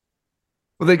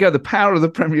 Well, there you go, the power of the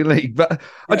Premier League. But yeah.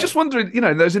 I just wondered,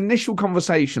 those initial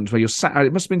conversations where you're sat,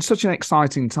 it must have been such an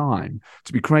exciting time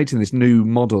to be creating this new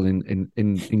model in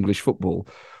English football.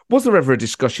 Was there ever a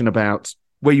discussion about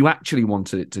where you actually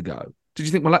wanted it to go? Did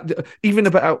you think, even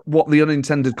about what the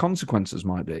unintended consequences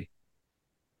might be?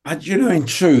 In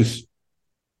truth,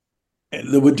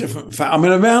 there were different facts.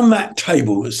 Around that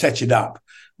table that set it up,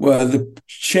 where the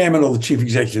chairman or the chief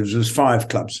executives was 5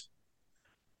 clubs,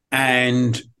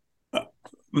 and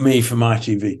me from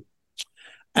ITV.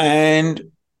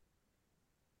 And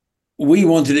we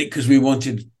wanted it because we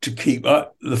wanted to keep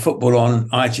the football on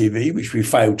ITV, which we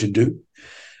failed to do.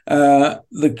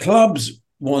 The clubs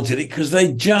wanted it because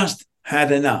they just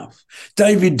had enough.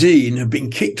 David Dean had been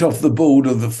kicked off the board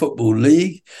of the Football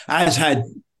League, as had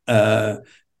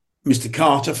Mr.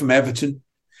 Carter from Everton,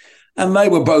 and they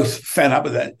were both fed up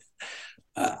with that.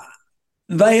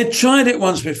 They had tried it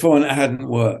once before and it hadn't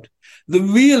worked. The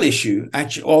real issue,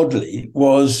 actually, oddly,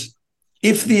 was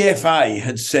if the FA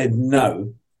had said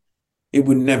no, it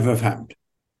would never have happened.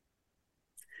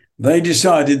 They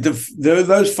decided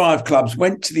those 5 clubs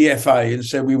went to the FA and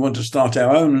said, we want to start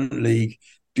our own league.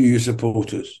 Do you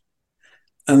support us?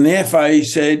 And the FA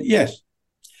said yes.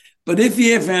 But if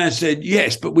the FA said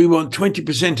yes, but we want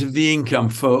 20% of the income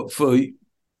for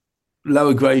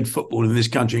lower grade football in this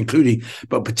country,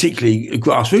 but particularly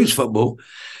grassroots football,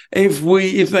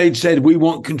 if they'd said we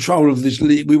want control of this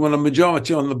league, we want a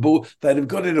majority on the board, they'd have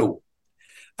got it all.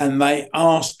 And they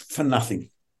asked for nothing.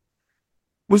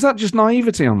 Was that just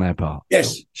naivety on their part?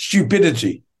 Yes,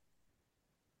 stupidity.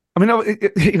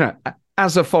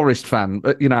 As a Forest fan,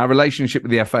 our relationship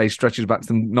with the FA stretches back to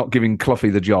them not giving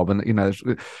Cloughy the job. And,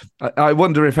 I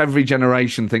wonder if every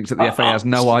generation thinks that the FA has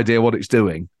no idea what it's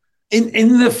doing.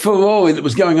 In the furore that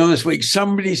was going on this week,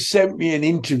 somebody sent me an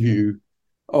interview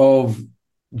of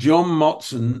John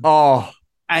Motson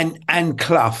and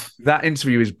Clough. That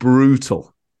interview is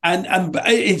brutal. And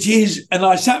it is, and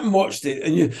I sat and watched it.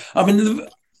 And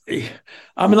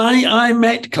I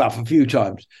met Clough a few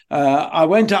times. I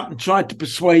went up and tried to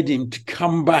persuade him to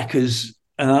come back as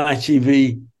an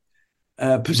ITV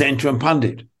presenter and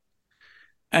pundit.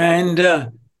 And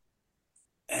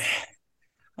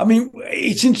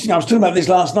it's interesting. I was talking about this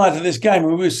last night at this game.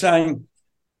 We were saying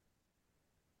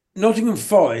Nottingham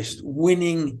Forest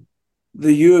winning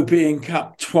the European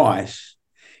Cup twice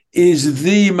is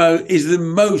the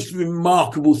most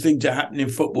remarkable thing to happen in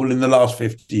football in the last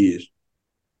 50 years.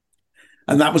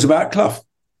 And that was about Clough.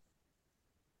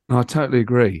 No, I totally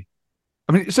agree.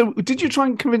 So did you try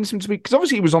and convince him to be? Because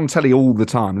obviously he was on telly all the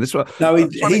time. He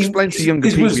explained to younger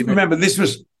people. Remember, this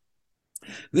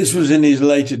was in his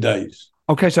later days.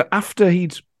 Okay, so after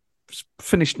he'd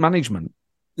finished management.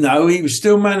 No, he was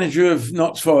still manager of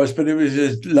Notts Forest, but it was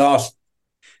his last.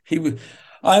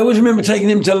 I always remember taking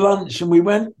him to lunch, and we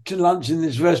went to lunch in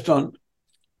this restaurant,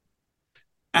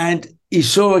 and he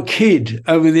saw a kid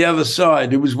over the other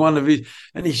side who was one of his,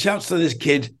 and he shouts to this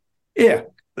kid, "Here,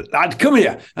 lad, come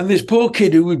here." And this poor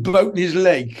kid who had broken his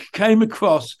leg came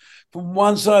across from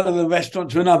one side of the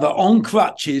restaurant to another on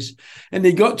crutches, and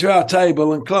he got to our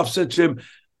table, and Clough said to him,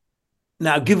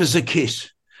 "Now give us a kiss."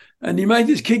 And he made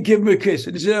this kid give him a kiss,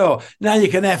 and he said, "Oh, now you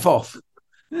can F off."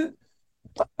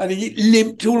 And he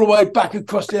limped all the way back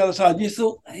across the other side. And you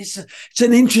thought, it's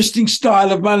an interesting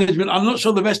style of management. I'm not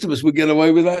sure the rest of us would get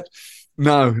away with that.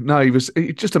 No, he was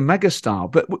just a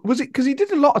megastar. But was it because he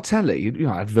did a lot of telly,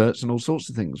 adverts and all sorts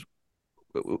of things?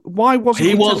 Why wasn't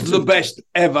he? He was the best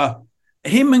ever.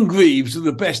 Him and Greaves are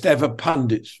the best ever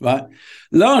pundits, right?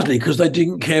 Largely because they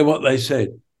didn't care what they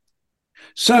said.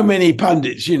 So many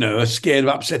pundits, are scared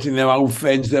of upsetting their old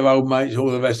friends, their old mates,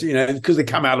 all the rest, because they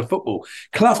come out of football.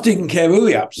 Clough didn't care who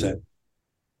he upset.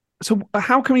 So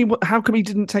how come he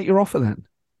didn't take your offer then?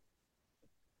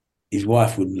 His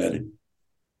wife wouldn't let him.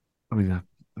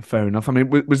 Fair enough.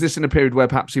 Was this in a period where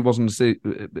perhaps he wasn't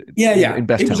yeah. in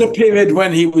best health? It was a period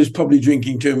when he was probably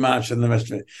drinking too much and the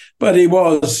rest of it. But he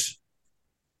was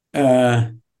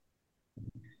a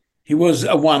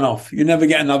one-off. You never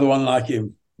get another one like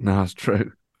him. No, that's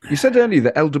true. You said earlier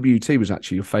that LWT was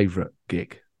actually your favourite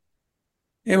gig.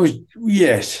 It was,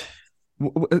 yes.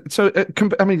 So,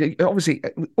 I mean, obviously,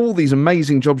 all these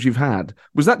amazing jobs you've had,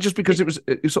 was that just because it was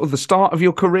sort of the start of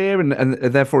your career and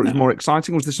therefore it was more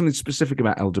exciting? Was there something specific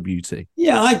about LWT?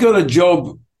 Yeah, I got a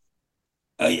job.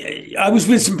 I was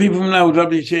with some people from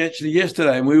LWT actually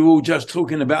yesterday, and we were all just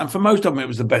talking about, and for most of them, it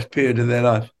was the best period of their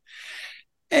life.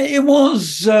 It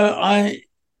was, I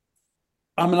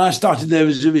started there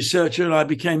as a researcher and I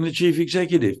became the chief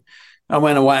executive. I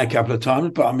went away a couple of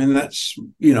times, but I mean, that's,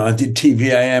 I did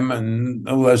TVAM and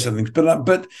all those other things.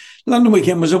 But London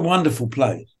Weekend was a wonderful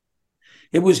place.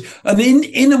 It was, and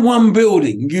in one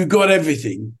building, you got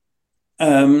everything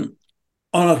on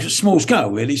a small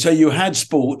scale, really. So you had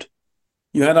sport,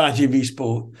 you had ITV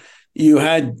Sport, you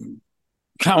had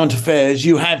current affairs,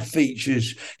 you had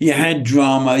features, you had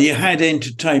drama, you had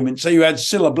entertainment. So you had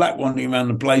Cilla Black wandering around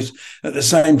the place at the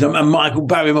same time, and Michael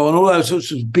Barrymore and all those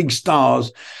sorts of big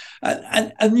stars.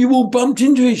 And you all bumped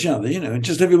into each other,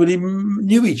 just everybody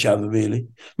knew each other, really.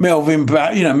 Melvin,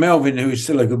 who is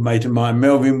still a good mate of mine,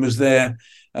 Melvin was there.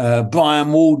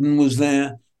 Brian Walden was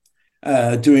there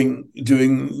doing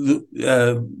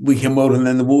the Weekend World and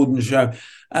then the Walden Show.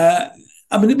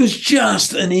 It was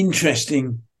just an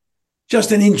interesting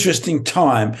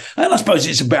time. And I suppose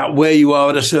it's about where you are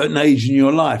at a certain age in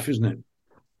your life, isn't it?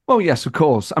 Well, yes, of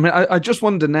course. I mean, I just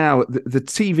wonder now, the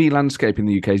TV landscape in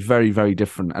the UK is very, very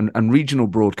different, and regional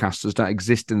broadcasters don't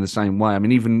exist in the same way. I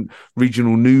mean, even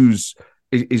regional news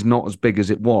is not as big as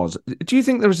it was. Do you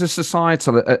think there is a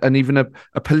societal and even a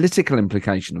political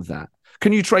implication of that?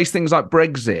 Can you trace things like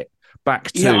Brexit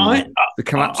back to the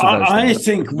collapse of those things? I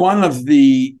think one of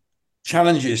the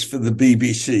challenges for the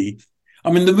BBC,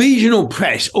 I mean, the regional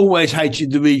press always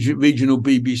hated the regional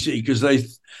BBC because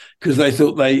they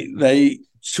thought they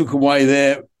took away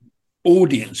their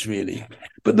audience, really.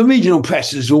 But the regional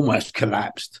press has almost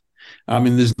collapsed. I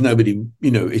mean, there's nobody,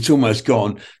 it's almost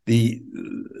gone. It's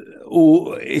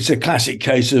a classic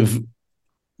case of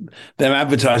their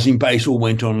advertising base all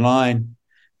went online.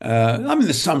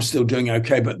 There's some still doing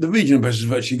okay, but the regional press is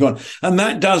virtually gone. And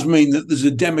that does mean that there's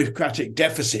a democratic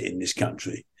deficit in this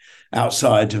country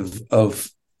outside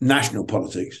of national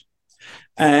politics.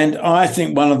 And I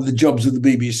think one of the jobs of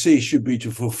the BBC should be to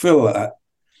fulfill that.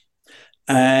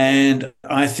 And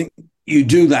I think you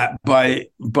do that by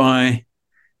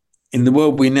in the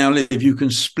world we now live, you can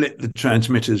split the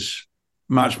transmitters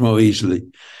much more easily.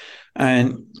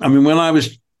 And I mean, when I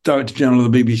was Director General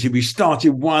of the BBC, we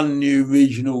started one new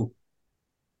regional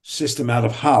system out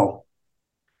of Hull,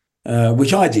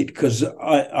 which I did because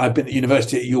I've been at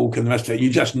university at York and the rest of it. You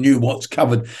just knew what's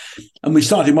covered. And we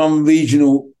started one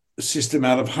regional system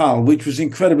out of Hull, which was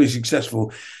incredibly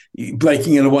successful,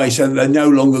 breaking it away so that they no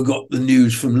longer got the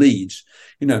news from Leeds.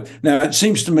 Now it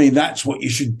seems to me that's what you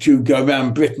should do, go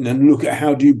around Britain and look at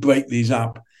how do you break these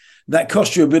up. That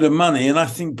costs you a bit of money, and I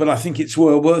think it's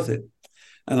well worth it.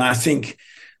 And I think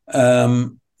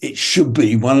it should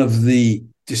be one of the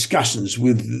discussions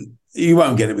with, you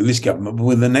won't get it with this government, but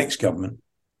with the next government.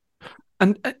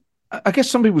 And I guess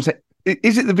some people say,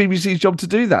 is it the BBC's job to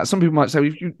do that? Some people might say,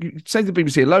 if you save the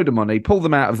BBC a load of money, pull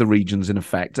them out of the regions in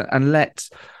effect, and let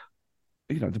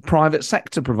the private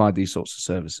sector provide these sorts of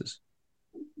services.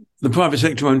 The private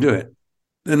sector won't do it.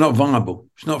 They're not viable.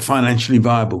 It's not financially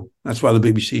viable. That's why the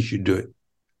BBC should do it.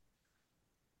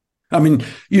 I mean,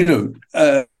 you look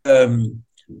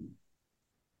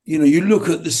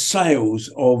at the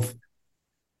sales of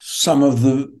some of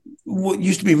what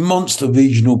used to be monster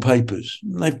regional papers.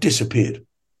 They've disappeared.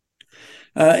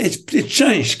 It's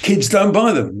changed. Kids don't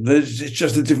buy them. It's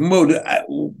just a different world.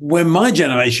 Where my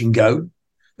generation go,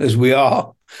 as we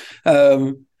are,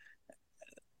 they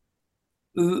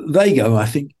go, I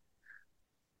think.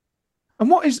 And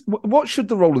what should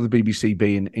the role of the BBC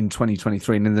be in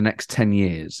 2023 and in the next 10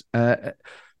 years? Do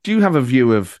you have a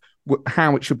view of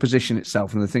how it should position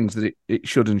itself and the things that it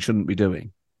should and shouldn't be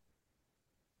doing?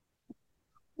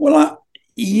 Well,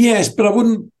 yes, but I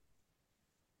wouldn't.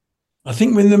 I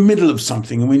think we're in the middle of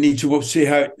something and we need to see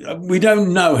how. We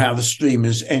don't know how the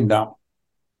streamers end up.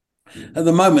 At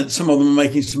the moment, some of them are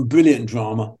making some brilliant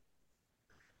drama,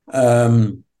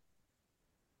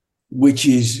 which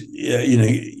is,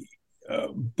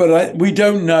 but we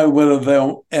don't know whether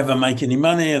they'll ever make any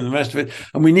money and the rest of it.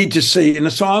 And we need to see.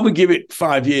 And so I would give it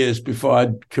 5 years before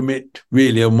I'd commit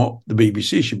really on what the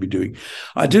BBC should be doing.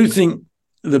 I do think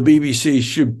the BBC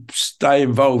should stay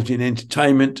involved in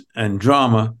entertainment and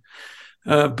drama,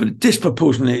 but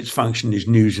disproportionately its function is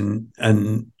news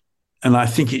and I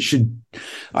think it should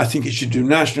do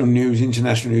national news,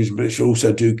 international news, but it should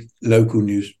also do local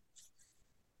news.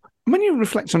 When you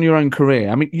reflect on your own career,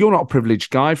 I mean, you're not a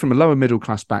privileged guy from a lower middle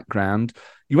class background.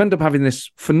 You end up having this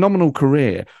phenomenal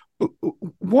career.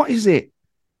 What is it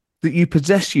that you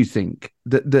possess, you think,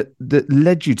 that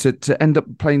led you to end up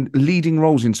playing leading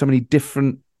roles in so many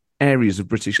different areas of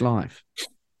British life?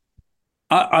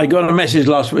 I got a message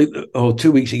last week or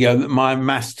 2 weeks ago that my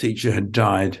maths teacher had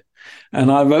died.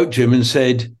 And I wrote to him and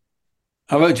said,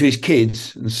 I wrote to his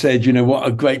kids and said, you know, what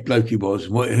a great bloke he was,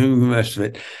 who the rest of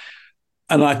it.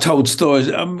 And I told stories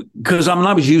because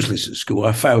I was useless at school.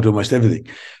 I failed almost everything.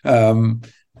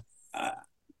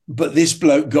 But this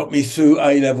bloke got me through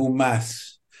A-level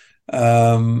maths.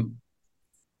 So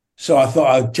I thought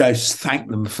I'd just thank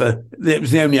them for it.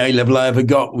 Was the only A-level I ever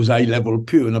got was A-level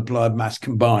pure and applied maths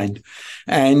combined.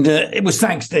 And it was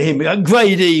thanks to him. A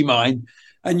grade E, mine.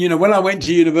 And, you know, when I went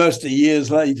to university years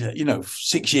later,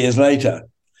 6 years later,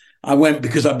 I went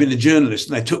because I've been a journalist,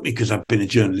 and they took me because I've been a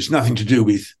journalist, nothing to do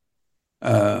with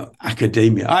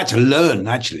academia. I had to learn,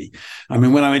 actually. I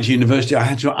mean, when I went to university, I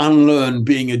had to unlearn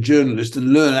being a journalist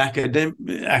and learn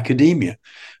academia.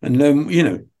 And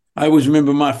then, I always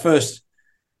remember my first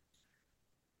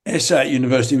essay at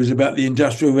university was about the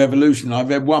Industrial Revolution. I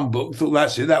read one book, thought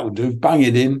that's it, that would do, bang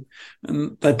it in.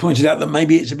 And they pointed out that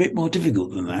maybe it's a bit more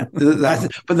difficult than that.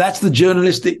 But that's the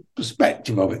journalistic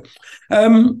perspective of it.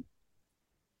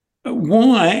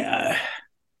 Why?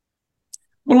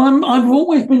 Well, I've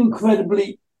always been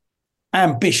incredibly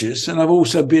ambitious, and I've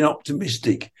also been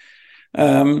optimistic,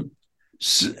 which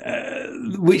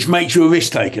makes you a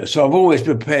risk taker. So I've always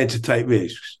been prepared to take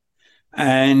risks,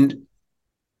 and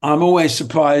I'm always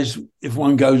surprised if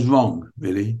one goes wrong,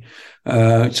 really.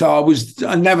 So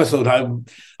I never thought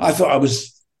I thought I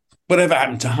was, whatever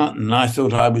happened to Hutton, I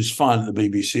thought I was fine at the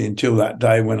BBC until that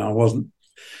day when I wasn't.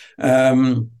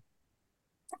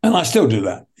 And I still do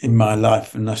that in my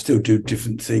life, and I still do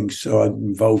different things. So I'm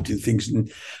involved in things.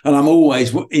 And I'm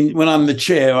always, when I'm the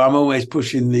chair, I'm always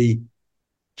pushing the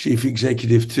chief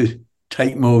executive to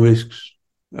take more risks.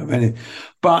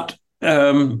 But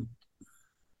I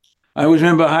always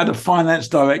remember I had a finance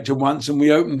director once, and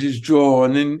we opened his drawer,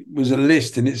 and then was a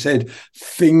list, and it said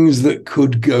things that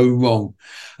could go wrong.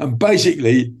 And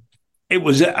basically, it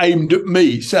was aimed at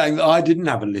me, saying that I didn't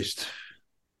have a list.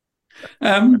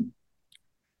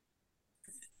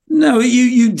 No,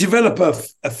 you develop a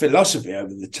philosophy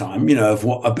over the time, of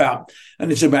what about, and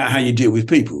it's about how you deal with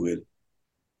people, really.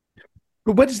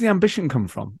 But where does the ambition come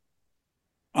from?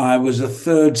 I was a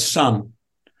third son,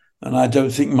 and I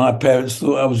don't think my parents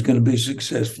thought I was going to be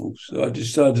successful, so I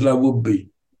decided I would be.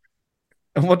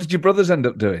 And what did your brothers end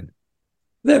up doing?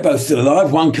 They're both still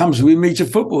alive. One comes with me to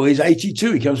football. He's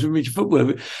 82. He comes with me to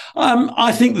football.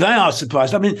 I think they are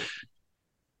surprised. I mean,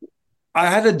 I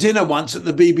had a dinner once at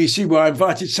the BBC where I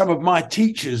invited some of my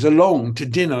teachers along to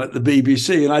dinner at the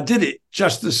BBC, and I did it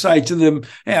just to say to them,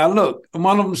 "Hey, look." And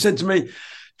one of them said to me, "Do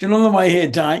you know, on the way here,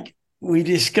 Dyke, we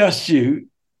discussed you,"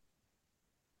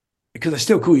 because they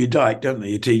still call you Dyke, don't they,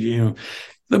 your teacher?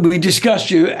 We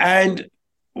discussed you, and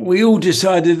we all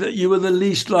decided that you were the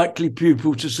least likely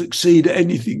pupil to succeed at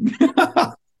anything.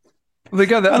 They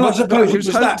go that. I suppose it was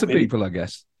that to people, I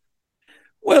guess.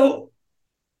 Well,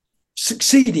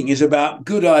 succeeding is about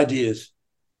good ideas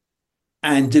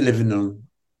and delivering them,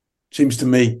 seems to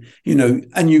me,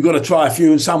 and you've got to try a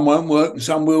few, and some won't work and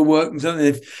some will work. And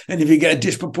if you get a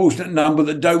disproportionate number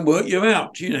that don't work, you're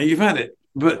out. You've had it.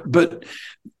 But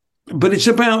it's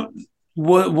about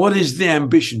what is the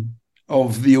ambition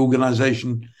of the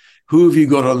organisation? Who have you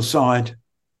got on side?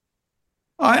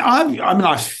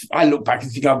 I look back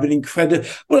and think I've been incredible.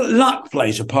 Well, luck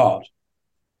plays a part.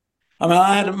 I mean,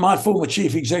 I had my former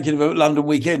chief executive at London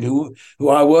Weekend, who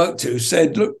I worked to,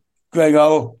 said, "Look, Greg,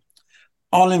 I'll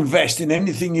invest in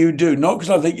anything you do, not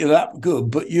because I think you're that good,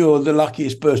 but you're the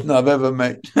luckiest person I've ever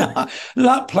met."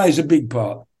 Luck plays a big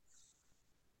part.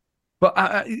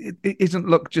 But isn't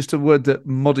luck just a word that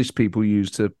modest people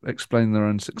use to explain their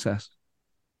own success?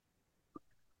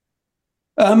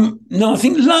 No, I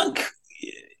think luck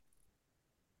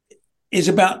is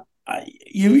about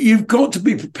you've got to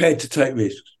be prepared to take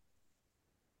risks.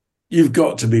 You've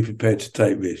got to be prepared to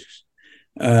take risks.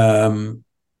 And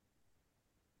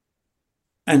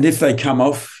if they come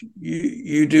off,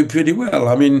 you do pretty well.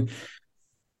 I mean,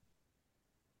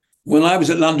 when I was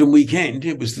at London Weekend,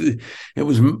 it was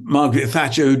Margaret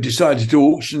Thatcher who decided to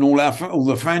auction all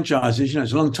the franchises.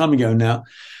 It's a long time ago now.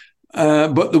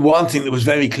 But the one thing that was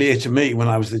very clear to me when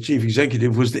I was the chief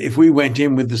executive was that if we went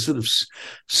in with the sort of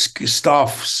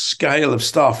scale of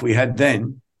staff we had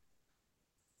then,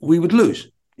 we would lose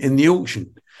in the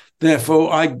auction. Therefore,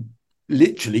 I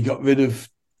literally got rid of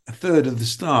a third of the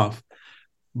staff,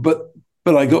 but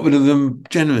I got rid of them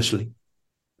generously.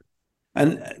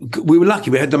 And we were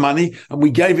lucky. We had the money and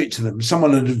we gave it to them.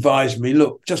 Someone had advised me,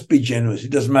 look, just be generous.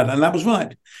 It doesn't matter. And that was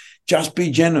right. Just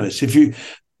be generous.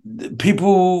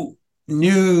 People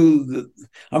knew that.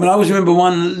 I mean, I always remember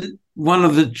one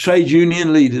of the trade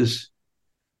union leaders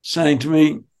saying to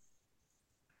me,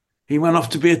 he went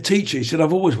off to be a teacher. He said,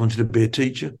 I've always wanted to be a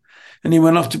teacher. And he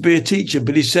went off to be a teacher.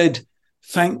 But he said,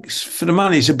 thanks for the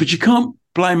money. He said, but you can't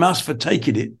blame us for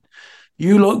taking it.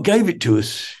 You lot gave it to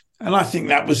us. And I think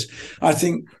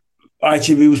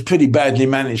ITV was pretty badly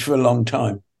managed for a long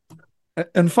time.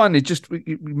 And finally,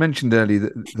 you mentioned earlier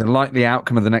that the likely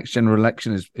outcome of the next general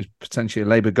election is potentially a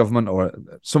Labour government or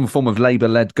some form of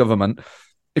Labour-led government.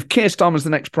 If Keir Starmer's the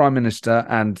next Prime Minister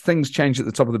and things change at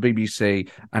the top of the BBC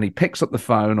and he picks up the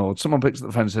phone or someone picks up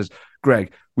the phone and says,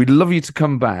 Greg, we'd love you to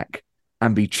come back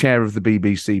and be chair of the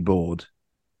BBC board,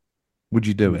 would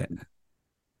you do it?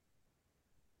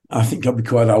 I think I'll be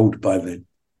quite old by then.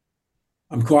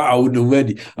 I'm quite old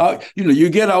already. You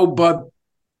get old by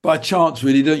chance,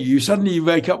 really, don't you? Suddenly you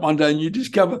wake up one day and you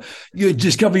discover your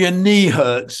knee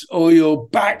hurts or your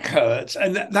back hurts,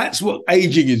 and that's what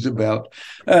aging is about.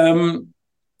 Who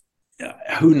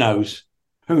knows?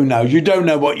 Who knows? You don't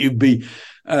know what you'd be.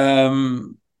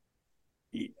 Who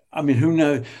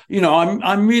knows?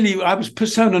 I was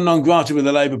persona non grata with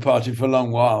the Labour Party for a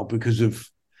long while because of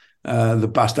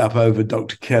the bust up over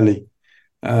Dr. Kelly.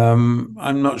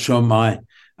 I'm not sure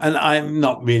and I'm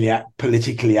not really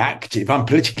politically active. I'm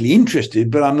politically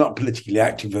interested, but I'm not politically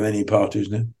active with any parties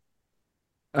now.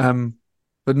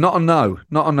 But not a no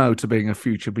to being a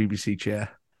future BBC chair.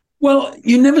 Well,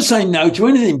 you never say no to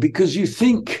anything because you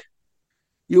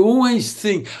always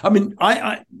think. I mean,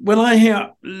 when I hear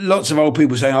lots of old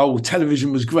people saying, "Oh,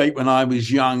 television was great when I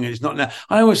was young, and it's not now,"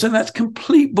 I always say that's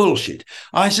complete bullshit.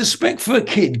 I suspect for a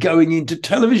kid going into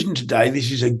television today,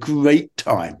 this is a great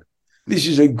time. This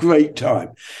is a great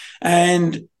time,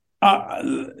 and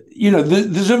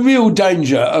there's a real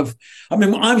danger of. I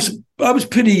mean, I was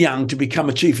pretty young to become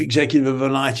a chief executive of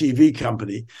an ITV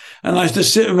company, and I used to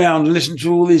sit around and listen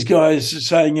to all these guys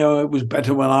saying, it was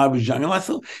better when I was young, and I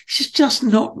thought this is just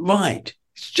not right.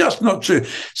 It's just not true.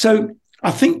 So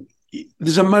I think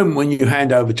there's a moment when you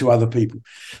hand over to other people.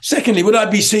 Secondly, would I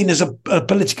be seen as a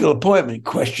political appointment? ?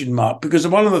 Because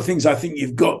one of the things I think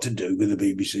you've got to do with the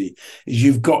BBC is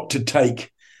you've got to take.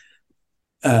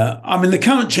 The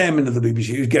current chairman of the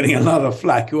BBC, who's getting a lot of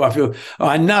flack, who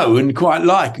I know and quite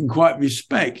like and quite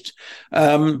respect.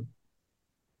 But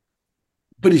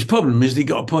his problem is he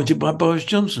got appointed by Boris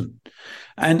Johnson.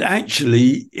 And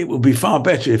actually, it would be far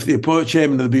better if the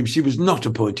chairman of the BBC was not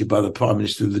appointed by the Prime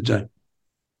Minister of the day.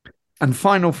 And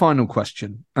final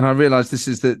question, and I realise this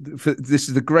is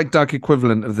the Greg Dyke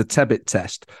equivalent of the Tebbit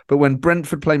test, but when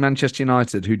Brentford play Manchester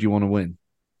United, who do you want to win?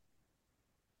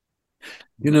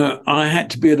 I had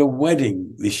to be at a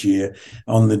wedding this year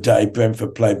on the day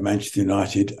Brentford played Manchester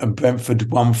United, and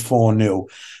Brentford won 4-0.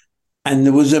 And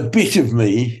there was a bit of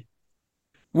me,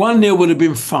 1-0 would have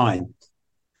been fine.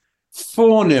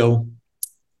 4-0,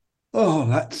 oh,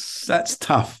 that's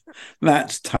tough.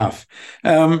 That's tough.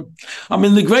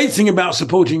 The great thing about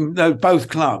supporting both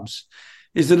clubs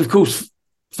is that, of course,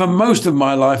 for most of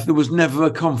my life, there was never a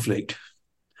conflict.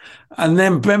 And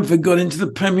then Brentford got into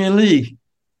the Premier League.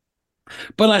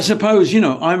 But I suppose,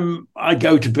 I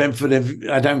go to Brentford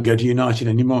I don't go to United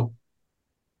anymore.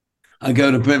 I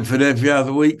go to Brentford every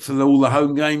other week for all the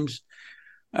home games.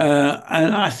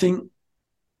 And I think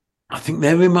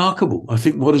they're remarkable. I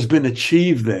think what has been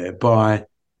achieved there when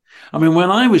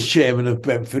I was chairman of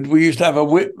Brentford, we used to have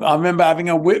I remember having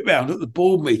a whip round at the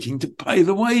board meeting to pay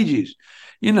the wages.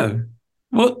 Look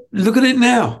at it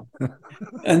now.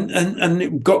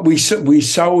 We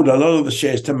sold a lot of the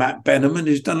shares to Matt Benham,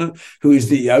 who is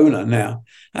the owner now,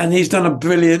 and he's done a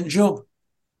brilliant job.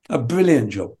 A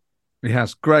brilliant job. He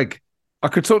has. Greg, I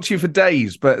could talk to you for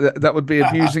days, but that would be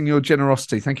abusing your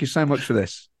generosity. Thank you so much for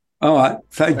this. All right.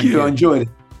 Thank you. I enjoyed it.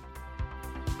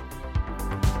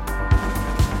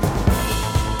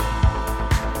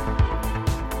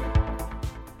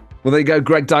 Well, there you go,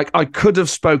 Greg Dyke. I could have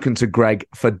spoken to Greg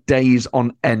for days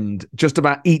on end, just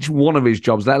about each one of his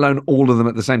jobs, let alone all of them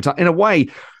at the same time. In a way,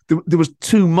 there was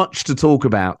too much to talk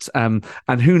about. And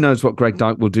who knows what Greg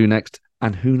Dyke will do next?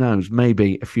 And who knows,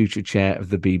 maybe a future chair of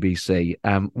the BBC.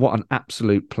 What an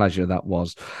absolute pleasure that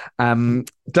was.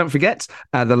 Don't forget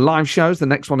the live shows. The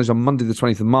next one is on Monday, the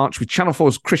 20th of March with Channel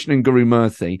 4's Krishnan Guru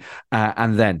Murthy.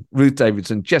 And then Ruth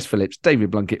Davidson, Jess Phillips, David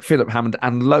Blunkett, Philip Hammond,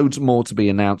 and loads more to be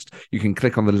announced. You can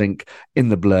click on the link in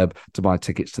the blurb to buy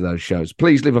tickets to those shows.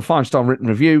 Please leave a 5-star written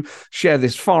review. Share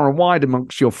this far and wide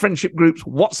amongst your friendship groups,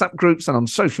 WhatsApp groups, and on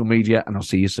social media. And I'll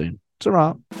see you soon.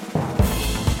 Ta-ra.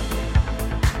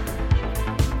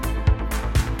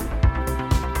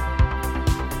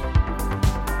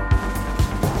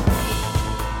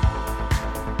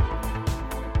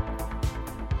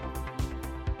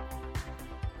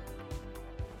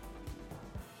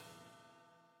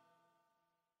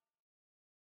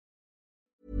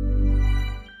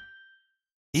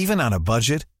 Even on a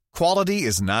budget, quality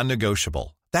is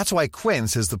non-negotiable. That's why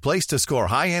Quince is the place to score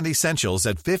high-end essentials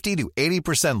at 50 to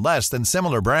 80% less than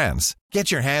similar brands.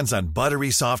 Get your hands on buttery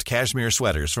soft cashmere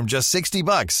sweaters from just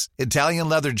 $60, Italian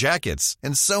leather jackets,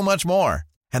 and so much more.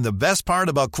 And the best part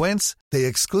about Quince, they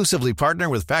exclusively partner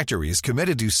with factories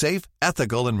committed to safe,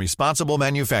 ethical, and responsible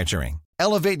manufacturing.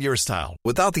 Elevate your style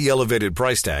without the elevated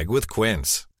price tag with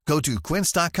Quince. Go to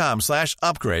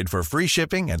quince.com/upgrade for free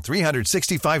shipping and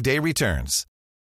 365-day returns.